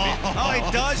does hurt. Oh, it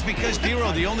does, because,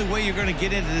 Dero, the only way you're going to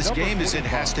get into this game is it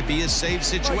has to be a save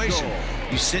situation.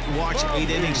 You sit and watch 8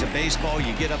 innings of baseball,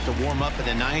 you get up to warm up in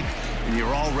the 9th, and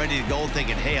you're all ready to go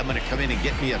thinking, hey, I'm going to come in and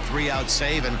get me a 3-out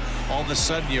save, and all of a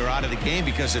sudden you're out of the game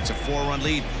because it's a 4-run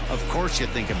lead. Of course you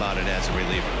think about it as a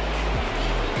reliever.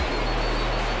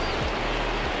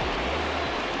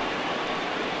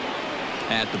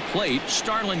 At the plate,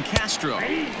 Starlin Castro,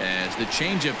 as the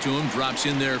changeup to him drops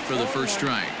in there for the first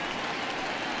strike.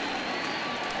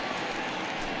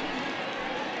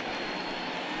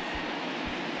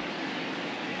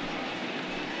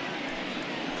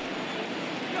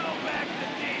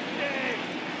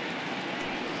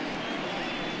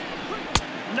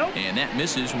 And that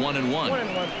misses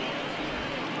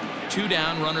 1-1. 2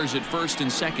 down, runners at first and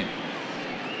second.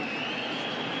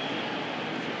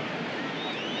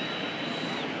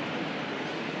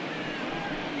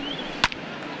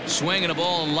 Swinging a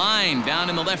ball line down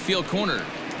in the left field corner,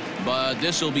 but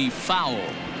this will be foul.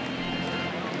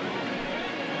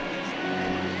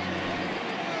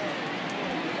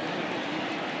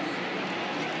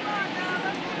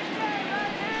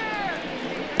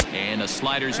 And a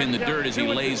slider's in the dirt as he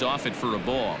lays off it for a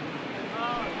ball.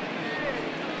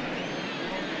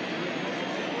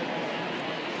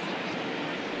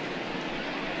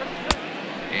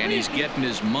 And he's getting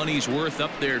his money's worth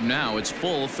up there now. It's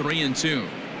full 3-2.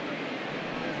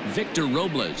 Victor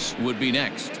Robles would be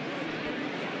next.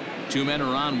 2 men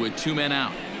are on with 2 men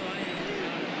out.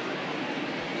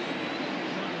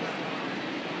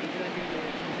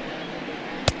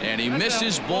 And he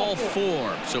misses ball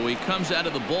 4. So he comes out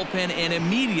of the bullpen and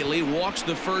immediately walks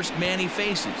the first man he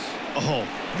faces. Oh,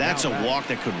 that's a walk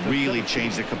that could really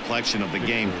change the complexion of the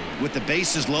game. With the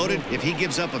bases loaded, if he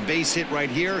gives up a base hit right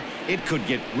here, it could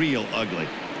get real ugly.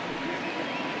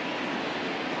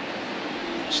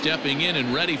 Stepping in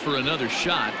and ready for another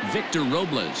shot, Victor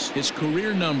Robles. His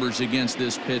career numbers against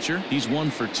this pitcher, he's 1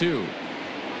 for 2.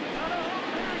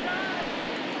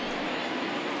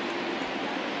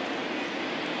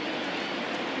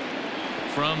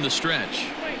 From the stretch.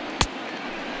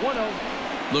 1-0.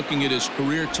 Looking at his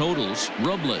career totals,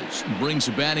 Robles brings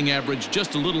a batting average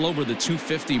just a little over the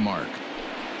 250 mark.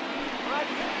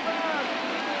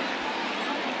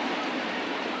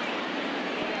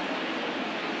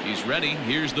 He's ready.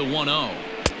 Here's the 1-0.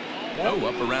 Oh,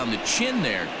 up around the chin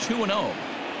there. 2-0.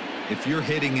 If you're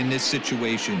hitting in this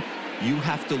situation, you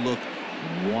have to look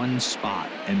one spot,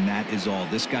 and that is all.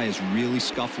 This guy is really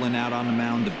scuffling out on the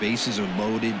mound. The bases are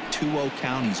loaded. 2-0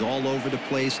 count. He's all over the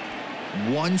place.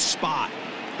 One spot.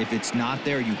 If it's not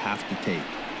there, you have to take.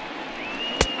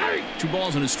 2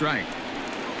 balls and a strike.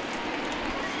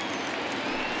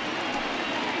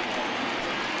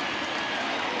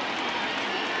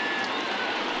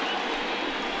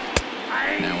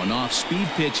 Now an off-speed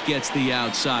pitch gets the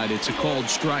outside. It's a called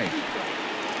strike.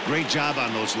 Great job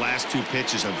on those last 2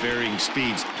 pitches of varying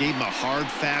speeds. Gave him a hard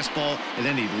fastball, and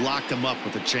then he locked him up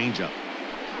with a changeup.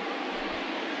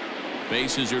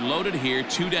 Bases are loaded here.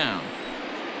 2 down.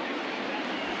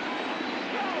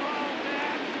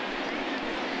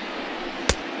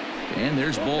 And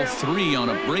there's ball 3 on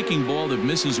a breaking ball that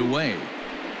misses away.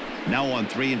 Now on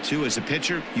 3-2 as a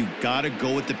pitcher, you got to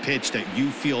go with the pitch that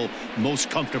you feel most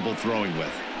comfortable throwing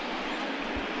with.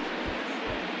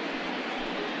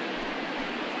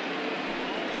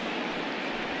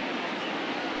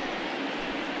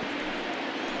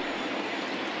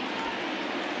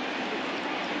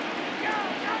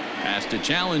 Has to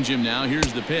challenge him now.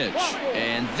 Here's the pitch.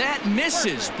 And that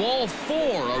misses. Ball 4.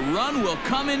 A run will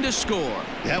come in to score.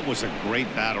 That was a great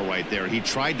battle right there. He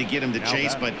tried to get him to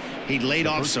chase, but he laid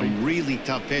off some really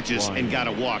tough pitches and got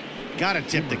a walk. Got to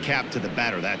tip the cap to the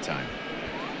batter that time.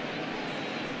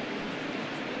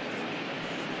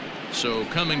 So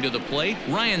coming to the plate,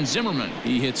 Ryan Zimmerman.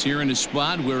 He hits here in a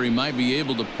spot where he might be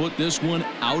able to put this one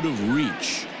out of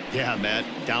reach. Yeah, Matt,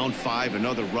 down 5,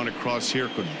 another run across here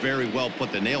could very well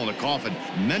put the nail in the coffin.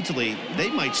 Mentally, they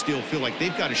might still feel like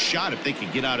they've got a shot if they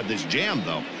can get out of this jam,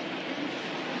 though.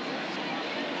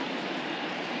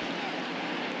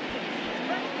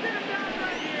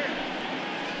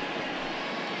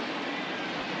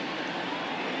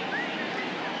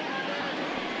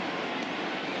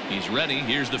 He's ready.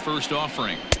 Here's the first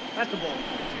offering. That's the ball.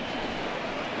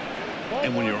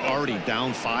 And when you're already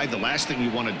down 5, the last thing you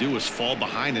want to do is fall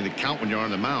behind in the count when you're on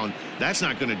the mound. That's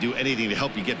not going to do anything to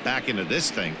help you get back into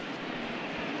this thing.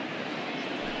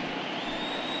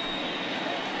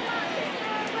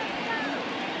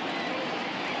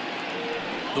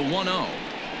 The 1-0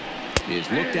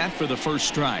 is looked at for the first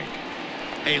strike.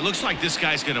 Hey, it looks like this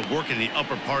guy's going to work in the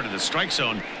upper part of the strike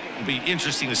zone. It'll be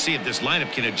interesting to see if this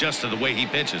lineup can adjust to the way he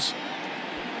pitches.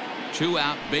 2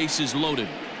 out, bases loaded.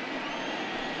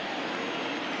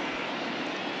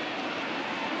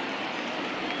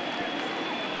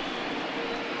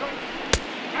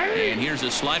 And here's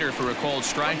a slider for a called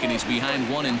strike, and he's behind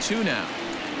 1-2 now.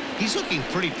 He's looking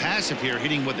pretty passive here,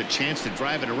 hitting with a chance to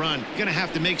drive it a run. Going to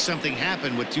have to make something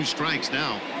happen with 2 strikes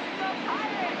now.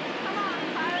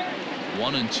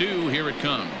 1-2, here it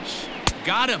comes.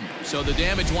 Got him. So the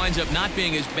damage winds up not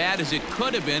being as bad as it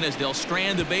could have been, as they'll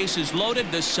strand the bases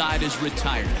loaded. This side is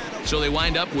retired. So they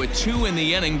wind up with 2 in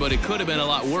the inning, but it could have been a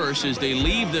lot worse as they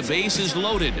leave the bases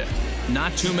loaded.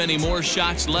 Not too many more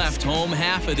shots left. Home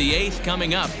half of the 8th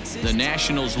coming up. The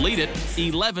Nationals lead it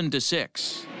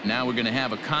 11-6. Now we're going to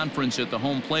have a conference at the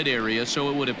home plate area,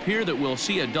 so it would appear that we'll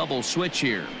see a double switch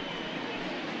here.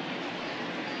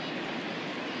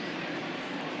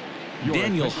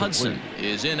 Daniel Hudson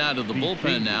is in out of the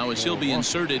bullpen now, as he'll be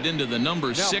inserted into the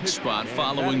number 6 spot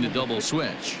following the double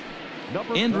switch.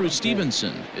 Andrew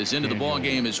Stevenson is into the ball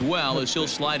game as well, as he'll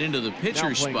slide into the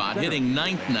pitcher spot, hitting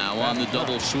 9th now on the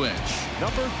double switch.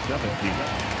 Number 17.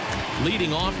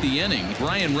 Leading off the inning,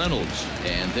 Brian Reynolds,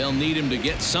 and they'll need him to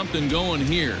get something going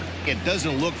here. It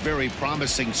doesn't look very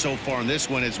promising so far in this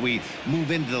one as we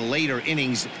move into the later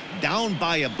innings. Down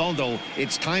by a bundle,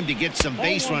 it's time to get some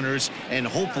base runners and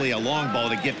hopefully a long ball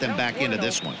to get them back into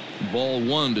this one. Ball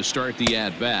 1 to start the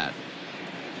at-bat.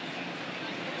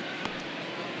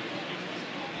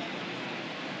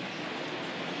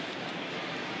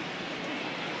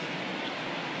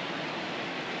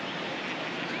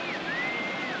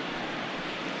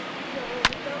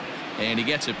 And he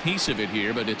gets a piece of it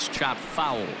here, but it's chopped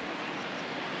foul.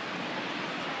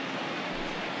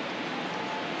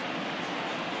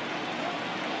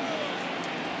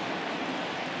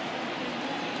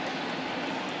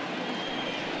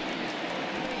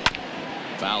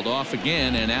 Fouled off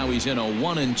again, and now he's in a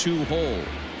 1-2 hole.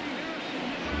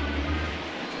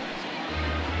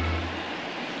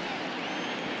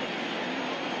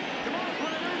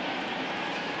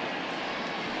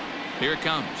 Here it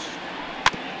comes.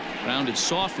 Grounded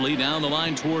softly down the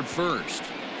line toward first.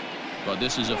 But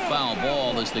this is a foul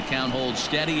ball as the count holds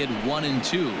steady at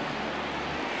 1-2.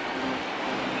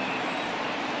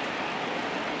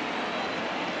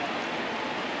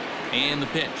 And the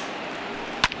pitch.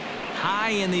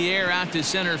 High in the air out to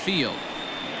center field.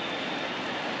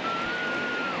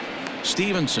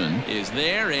 Stevenson is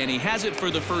there, and he has it for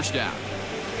the first out.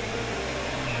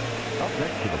 Up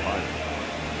next to the Pirates,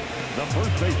 the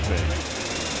first baseman,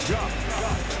 Josh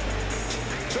Bell.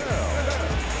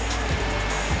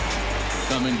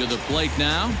 Coming to the plate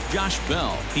now, Josh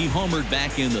Bell. He homered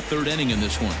back in the 3rd inning in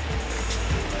this one.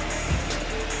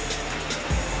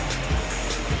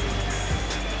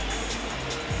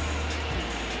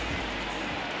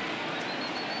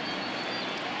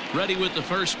 Ready with the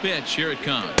first pitch. Here it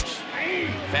comes.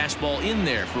 Fastball in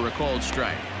there for a called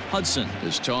strike. Hudson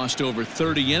has tossed over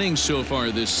 30 innings so far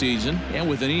this season, and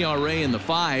with an ERA in the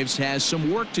 5s, has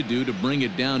some work to do to bring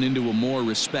it down into a more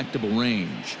respectable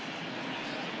range.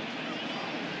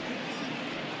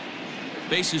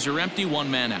 Bases are empty,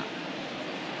 1 man out.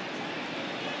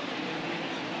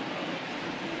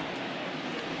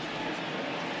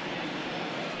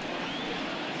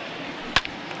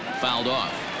 Fouled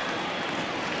off.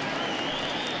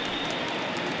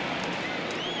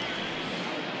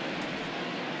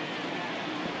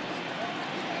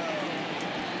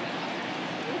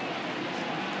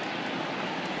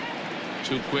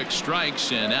 Two quick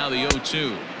strikes, and now the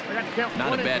 0-2.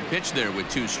 Not a bad pitch there with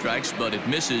 2 strikes, but it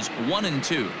misses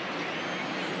 1-2.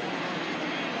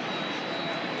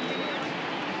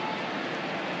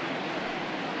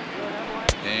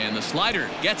 And the slider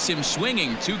gets him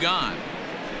swinging. 2 gone.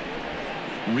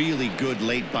 Really good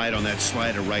late bite on that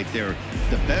slider right there.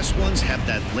 The best ones have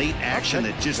that late action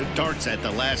that just darts at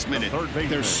the last minute.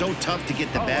 They're so tough to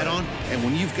get the bat on, and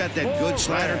when you've got that good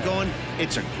slider going,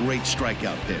 it's a great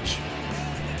strikeout pitch.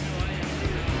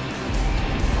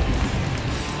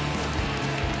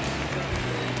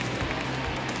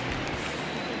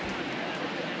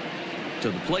 To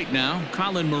the plate now,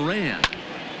 Colin Moran.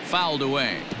 Fouled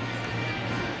away.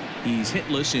 He's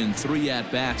hitless in 3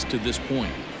 at-bats to this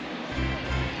point.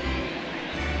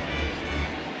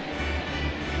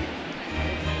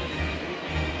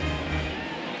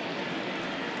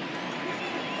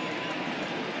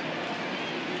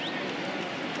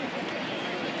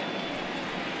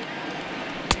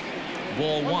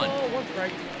 ball one. One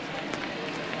strike.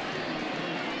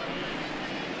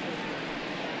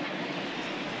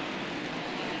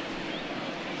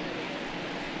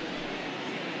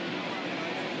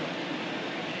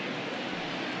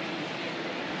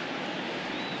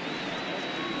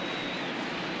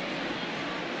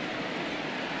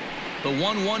 The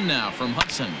 1-1 now from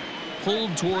Hudson.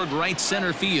 Pulled toward right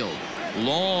center field.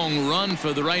 Long run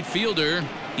for the right fielder.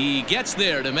 He gets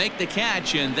there to make the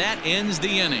catch, and that ends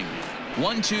the inning.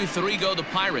 1, 2, 3 go the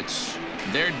Pirates.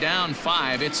 They're down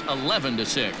 5. It's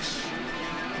 11-6.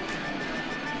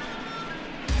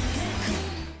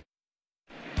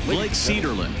 Blake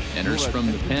Cederlin enters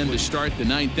from the pen to start the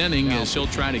 9th inning as he'll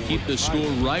try to keep the score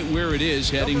right where it is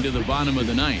heading to the bottom of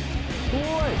the 9th.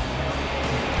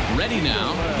 Ready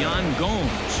now, Yan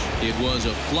Gomes. It was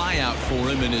a flyout for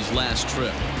him in his last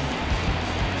trip.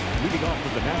 Leading off for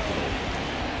the Nationals,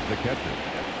 the catcher,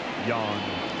 Yan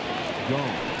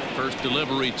Gomes. First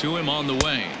delivery to him on the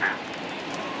way.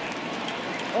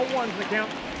 0-1's the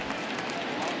count.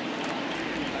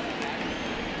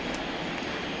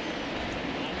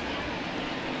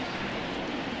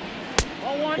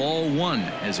 Ball one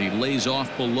as he lays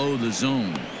off below the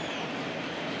zone.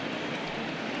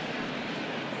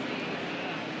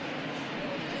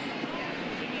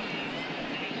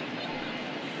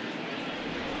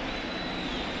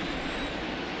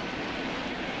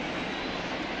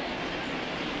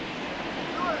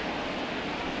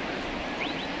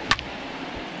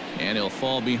 And he'll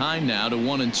fall behind now to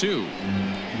 1-2.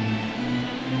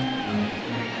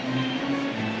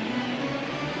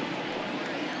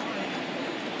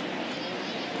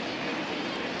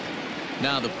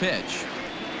 Now the pitch.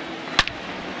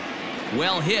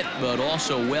 Well hit, but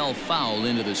also well fouled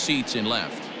into the seats in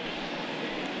left.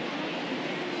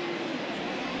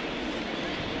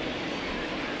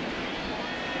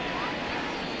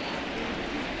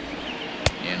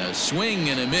 And a swing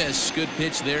and a miss. Good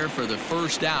pitch there for the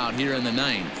first out here in the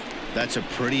 9th. That's a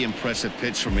pretty impressive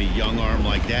pitch from a young arm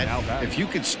like that. If you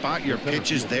could spot your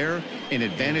pitches there in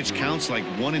advantage counts like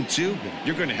 1 and 2,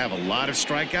 you're going to have a lot of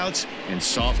strikeouts and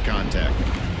soft contact.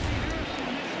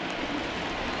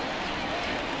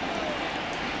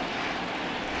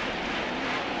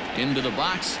 Into the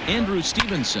box, Andrew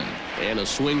Stevenson. And a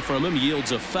swing from him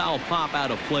yields a foul pop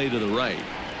out of play to the right.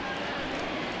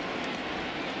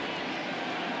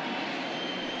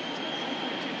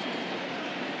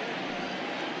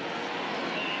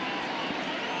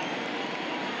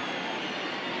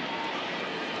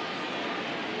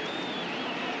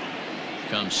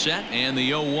 Comes set, and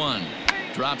the 0-1.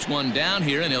 Drops one down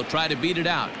here, and he'll try to beat it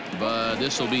out. But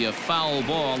this will be a foul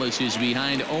ball as he's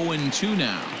behind 0-2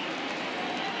 now.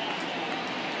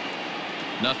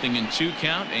 0-2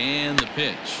 count, and the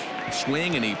pitch.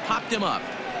 Swing, and he popped him up.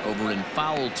 Over in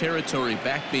foul territory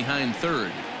back behind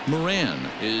third. Moran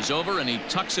is over, and he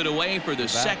tucks it away for the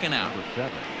second out. Number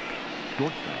 7,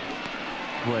 shortstop,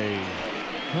 Trey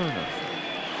Turner.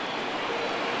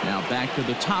 Now back to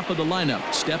the top of the lineup.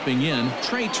 Stepping in,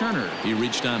 Trey Turner. He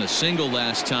reached on a single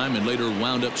last time and later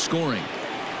wound up scoring.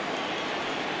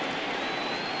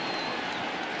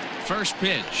 First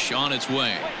pitch on its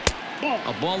way.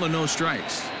 A ball and no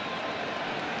strikes.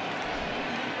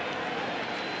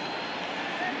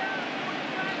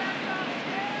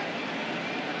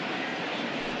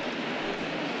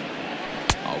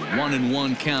 A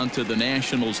 1-1 count to the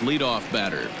Nationals leadoff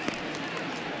batter.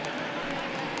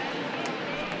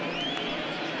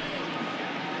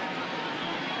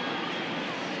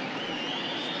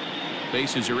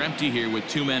 Bases are empty here with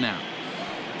 2 men out.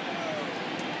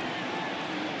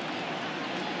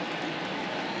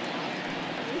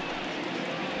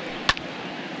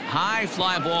 High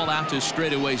fly ball out to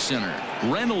straightaway center.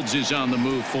 Reynolds is on the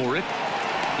move for it.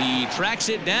 He tracks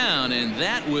it down, and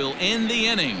that will end the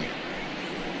inning.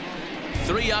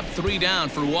 3 up, 3 down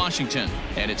for Washington,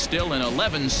 and it's still an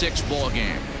 11-6 ball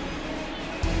game.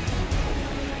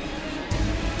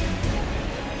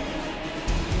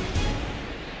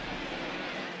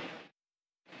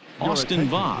 Austin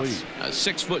Voth, a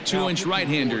 6'2"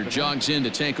 right-hander, jogs in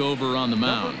to take over on the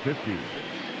mound. 50,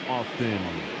 Austin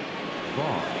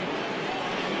Voth.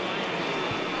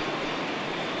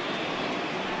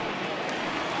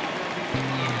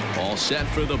 All set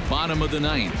for the bottom of the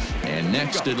 9th. And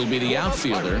next it'll be the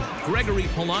outfielder, Gregory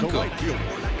Polanco.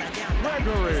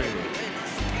 Gregory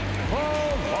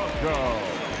Polanco.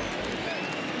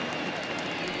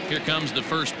 Here comes the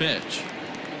first pitch.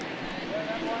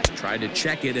 Tried to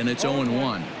check it, and it's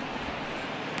 0-1.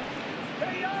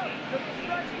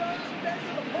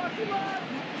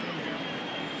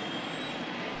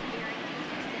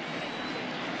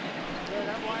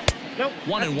 Nope.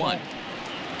 1-1.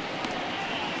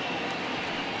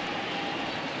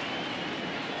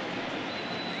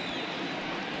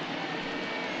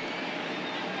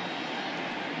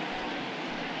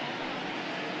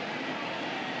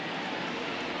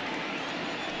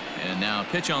 And now a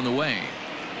pitch on the way.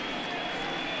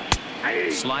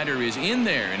 Slider is in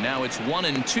there, and now it's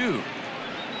 1-2.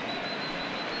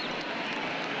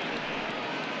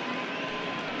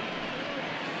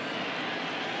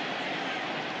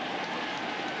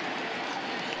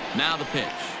 Now the pitch.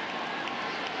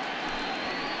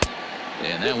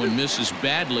 And that one misses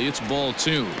badly. It's ball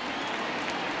 2.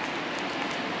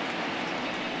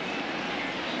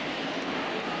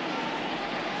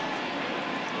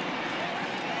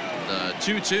 The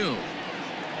 2-2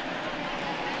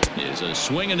 is a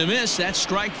swing and a miss. That's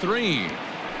strike 3.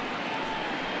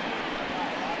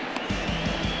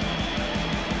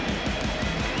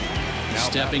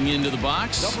 Stepping into the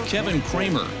box, Kevin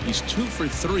Kramer. He's 2 for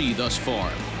 3 thus far.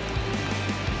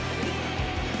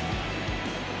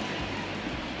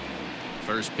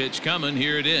 First pitch coming.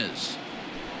 Here it is.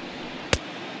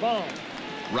 Ball.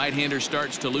 Right-hander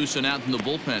starts to loosen out in the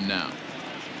bullpen now.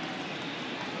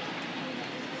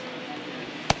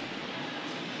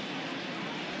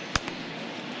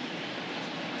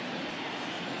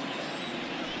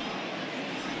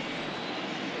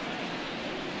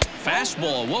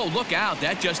 Fastball. Whoa, look out.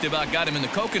 That just about got him in the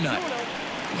coconut.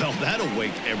 Well, that'll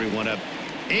wake everyone up.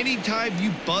 Anytime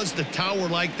you buzz the tower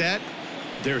like that,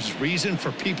 there's reason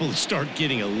for people to start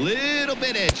getting a little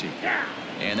bit edgy.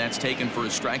 And that's taken for a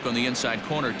strike on the inside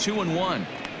corner. 2-1.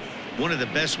 One of the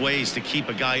best ways to keep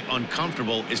a guy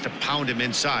uncomfortable is to pound him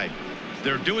inside.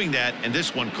 They're doing that, and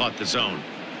this one caught the zone.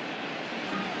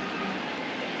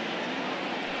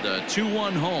 The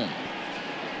 2-1 home.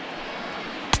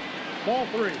 Ball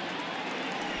 3.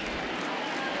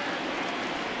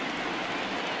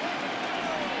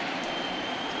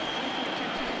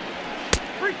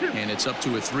 And it's up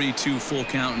to a 3-2 full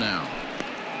count now.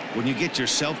 When you get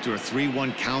yourself to a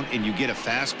 3-1 count and you get a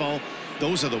fastball,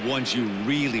 those are the ones you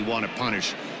really want to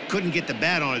punish. Couldn't get the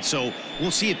bat on it, so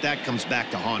we'll see if that comes back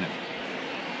to haunt him.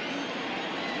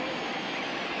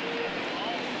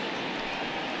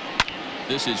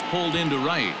 This is pulled into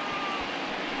right.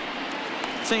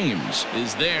 Thames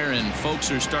is there, and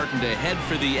folks are starting to head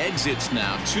for the exits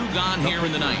now. 2 gone here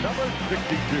in the ninth. Number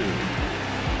 62.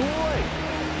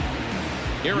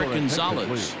 Eric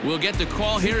Gonzalez will get the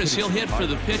call here as he'll hit for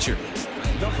the pitcher.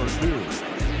 Number 2,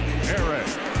 Eric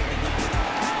Gonzalez.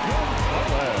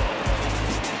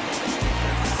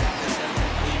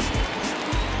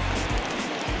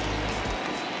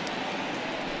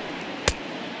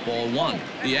 Ball 1.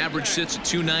 The average sits at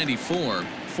 294.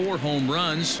 4 home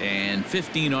runs and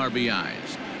 15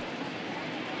 RBIs.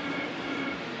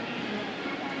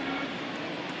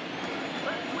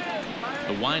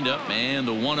 The windup and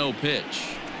the 1-0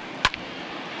 pitch.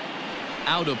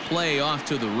 Out of play off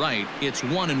to the right. It's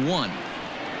 1-1.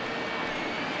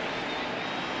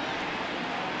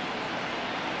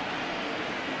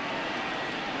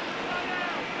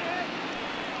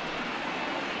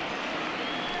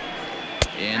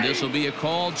 And this will be a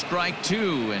called strike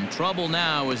 2, and trouble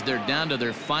now as they're down to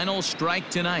their final strike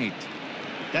tonight.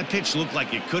 That pitch looked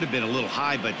like it could have been a little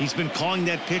high, but he's been calling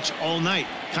that pitch all night.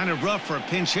 Kind of rough for a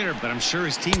pinch hitter, but I'm sure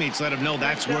his teammates let him know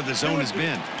that's where the zone has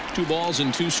been. 2 balls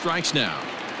and 2 strikes now.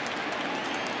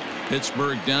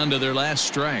 Pittsburgh down to their last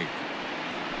strike.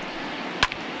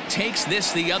 Takes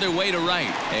this the other way to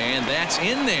right, and that's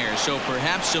in there, so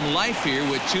perhaps some life here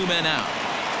with 2 men out.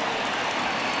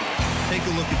 Take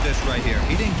a look at this right here.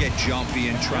 He didn't get jumpy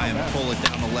and try and pull it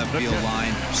down the left field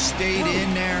line. Stayed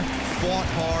in there, fought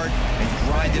hard, and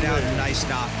grinded out a nice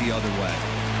knock the other way.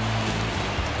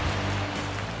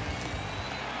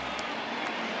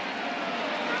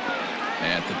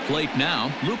 At the plate now,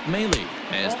 Luke Maile.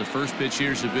 As the first pitch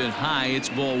here's a bit high, it's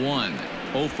ball 1.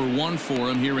 0 for 1 for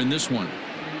him here in this one.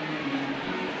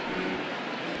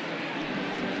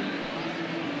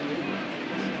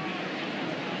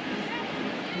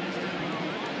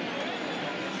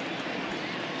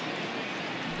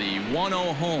 The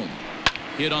 1-0 home.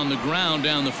 Hit on the ground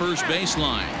down the first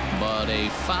baseline, but a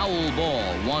foul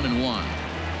ball. 1-1.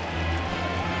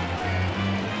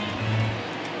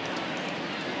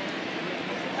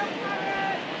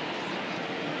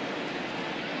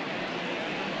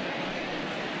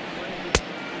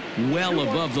 Well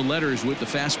above the letters with the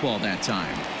fastball that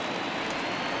time.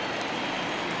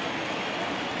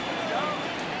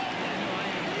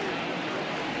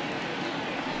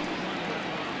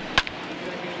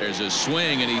 There's a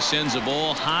swing, and he sends a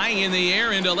ball high in the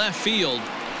air into left field.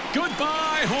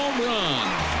 Goodbye, home run.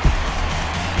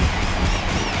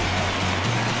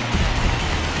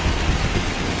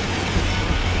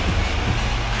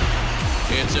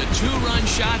 It's a 2-run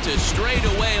shot to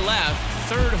straightaway left.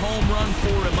 3rd home run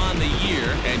for him on the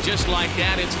year, and just like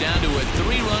that, it's down to a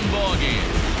 3-run ball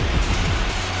game.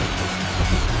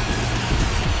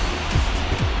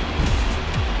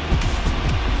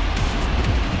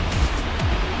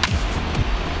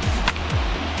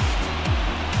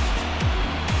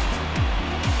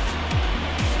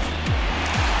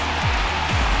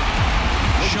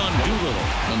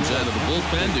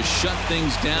 bullpen to shut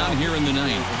things down here in the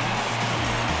ninth.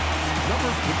 Number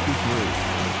 63,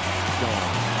 Sony.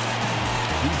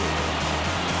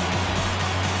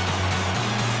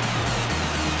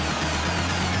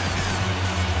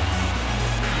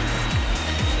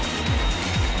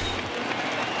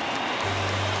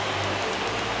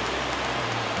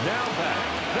 Now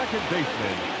back, second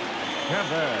baseman,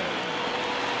 Kevin.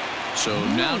 So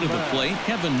now to the plate,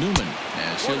 Kevin Newman,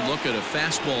 as he'll look at a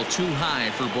fastball too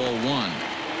high for ball one.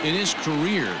 In his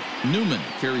career, Newman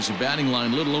carries a batting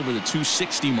line little over the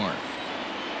 260 mark.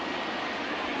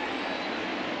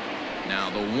 Now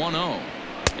the 1-0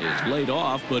 is laid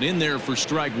off, but in there for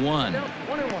strike one.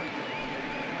 1-1.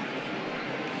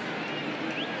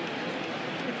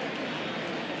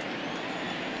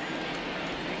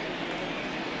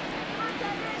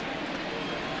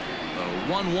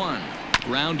 The 1-1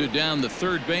 grounded down the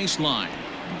third baseline,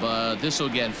 but this will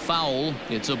get foul.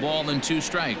 It's a ball and 2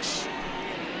 strikes.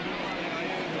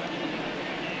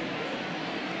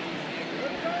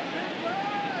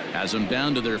 Has them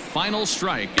down to their final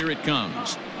strike. Here it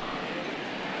comes.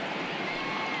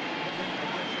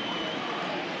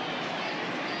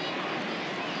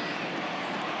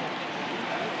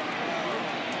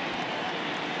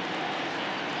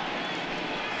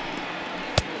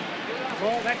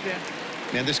 Ball, that's in.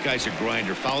 Man, this guy's a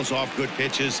grinder. Fouls off good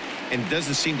pitches and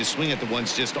doesn't seem to swing at the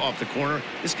ones just off the corner.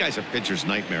 This guy's a pitcher's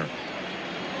nightmare.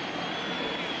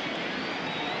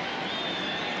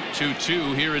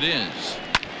 2-2. Here it is.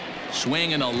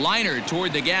 Swinging a liner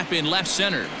toward the gap in left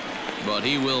center. But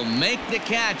he will make the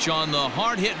catch on the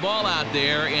hard hit ball out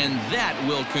there, and that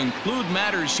will conclude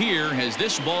matters here as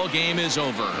this ball game is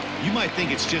over. You might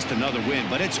think it's just another win,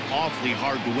 but it's awfully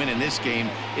hard to win in this game,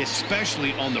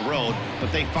 especially on the road.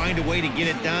 But they find a way to get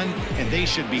it done, and they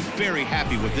should be very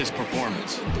happy with this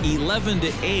performance.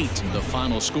 11-8, the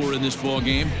final score in this ball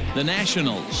game. The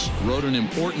Nationals rode an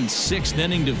important 6th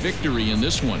inning to victory in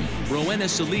this one.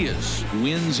 Roenis Elias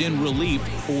wins in relief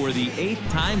for the 8th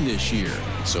time this year.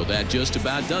 So that just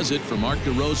about does it. For Mark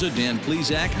DeRosa, Dan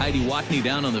Plesac, Heidi Watney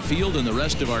down on the field, and the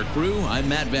rest of our crew, I'm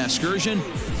Matt Vasgersian.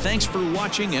 Thanks for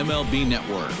watching MLB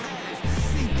Network.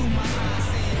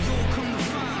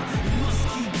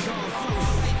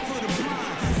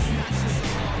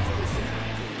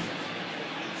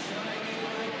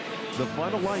 The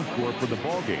final line score for the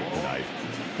ballgame tonight.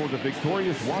 For the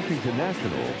victorious Washington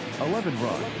Nationals, 11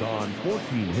 runs on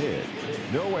 14 hits.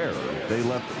 No errors. They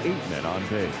left 8 men on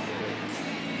base.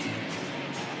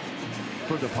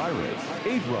 For the Pirates,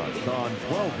 8 runs on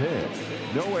 12 hits.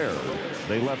 No errors.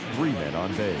 They left 3 men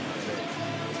on base.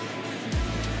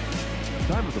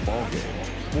 Time of the ballgame,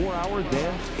 4 hours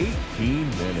and 18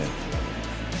 minutes.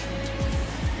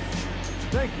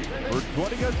 Thank you for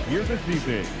joining us here this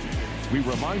evening. We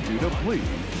remind you to please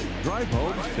drive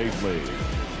home safely.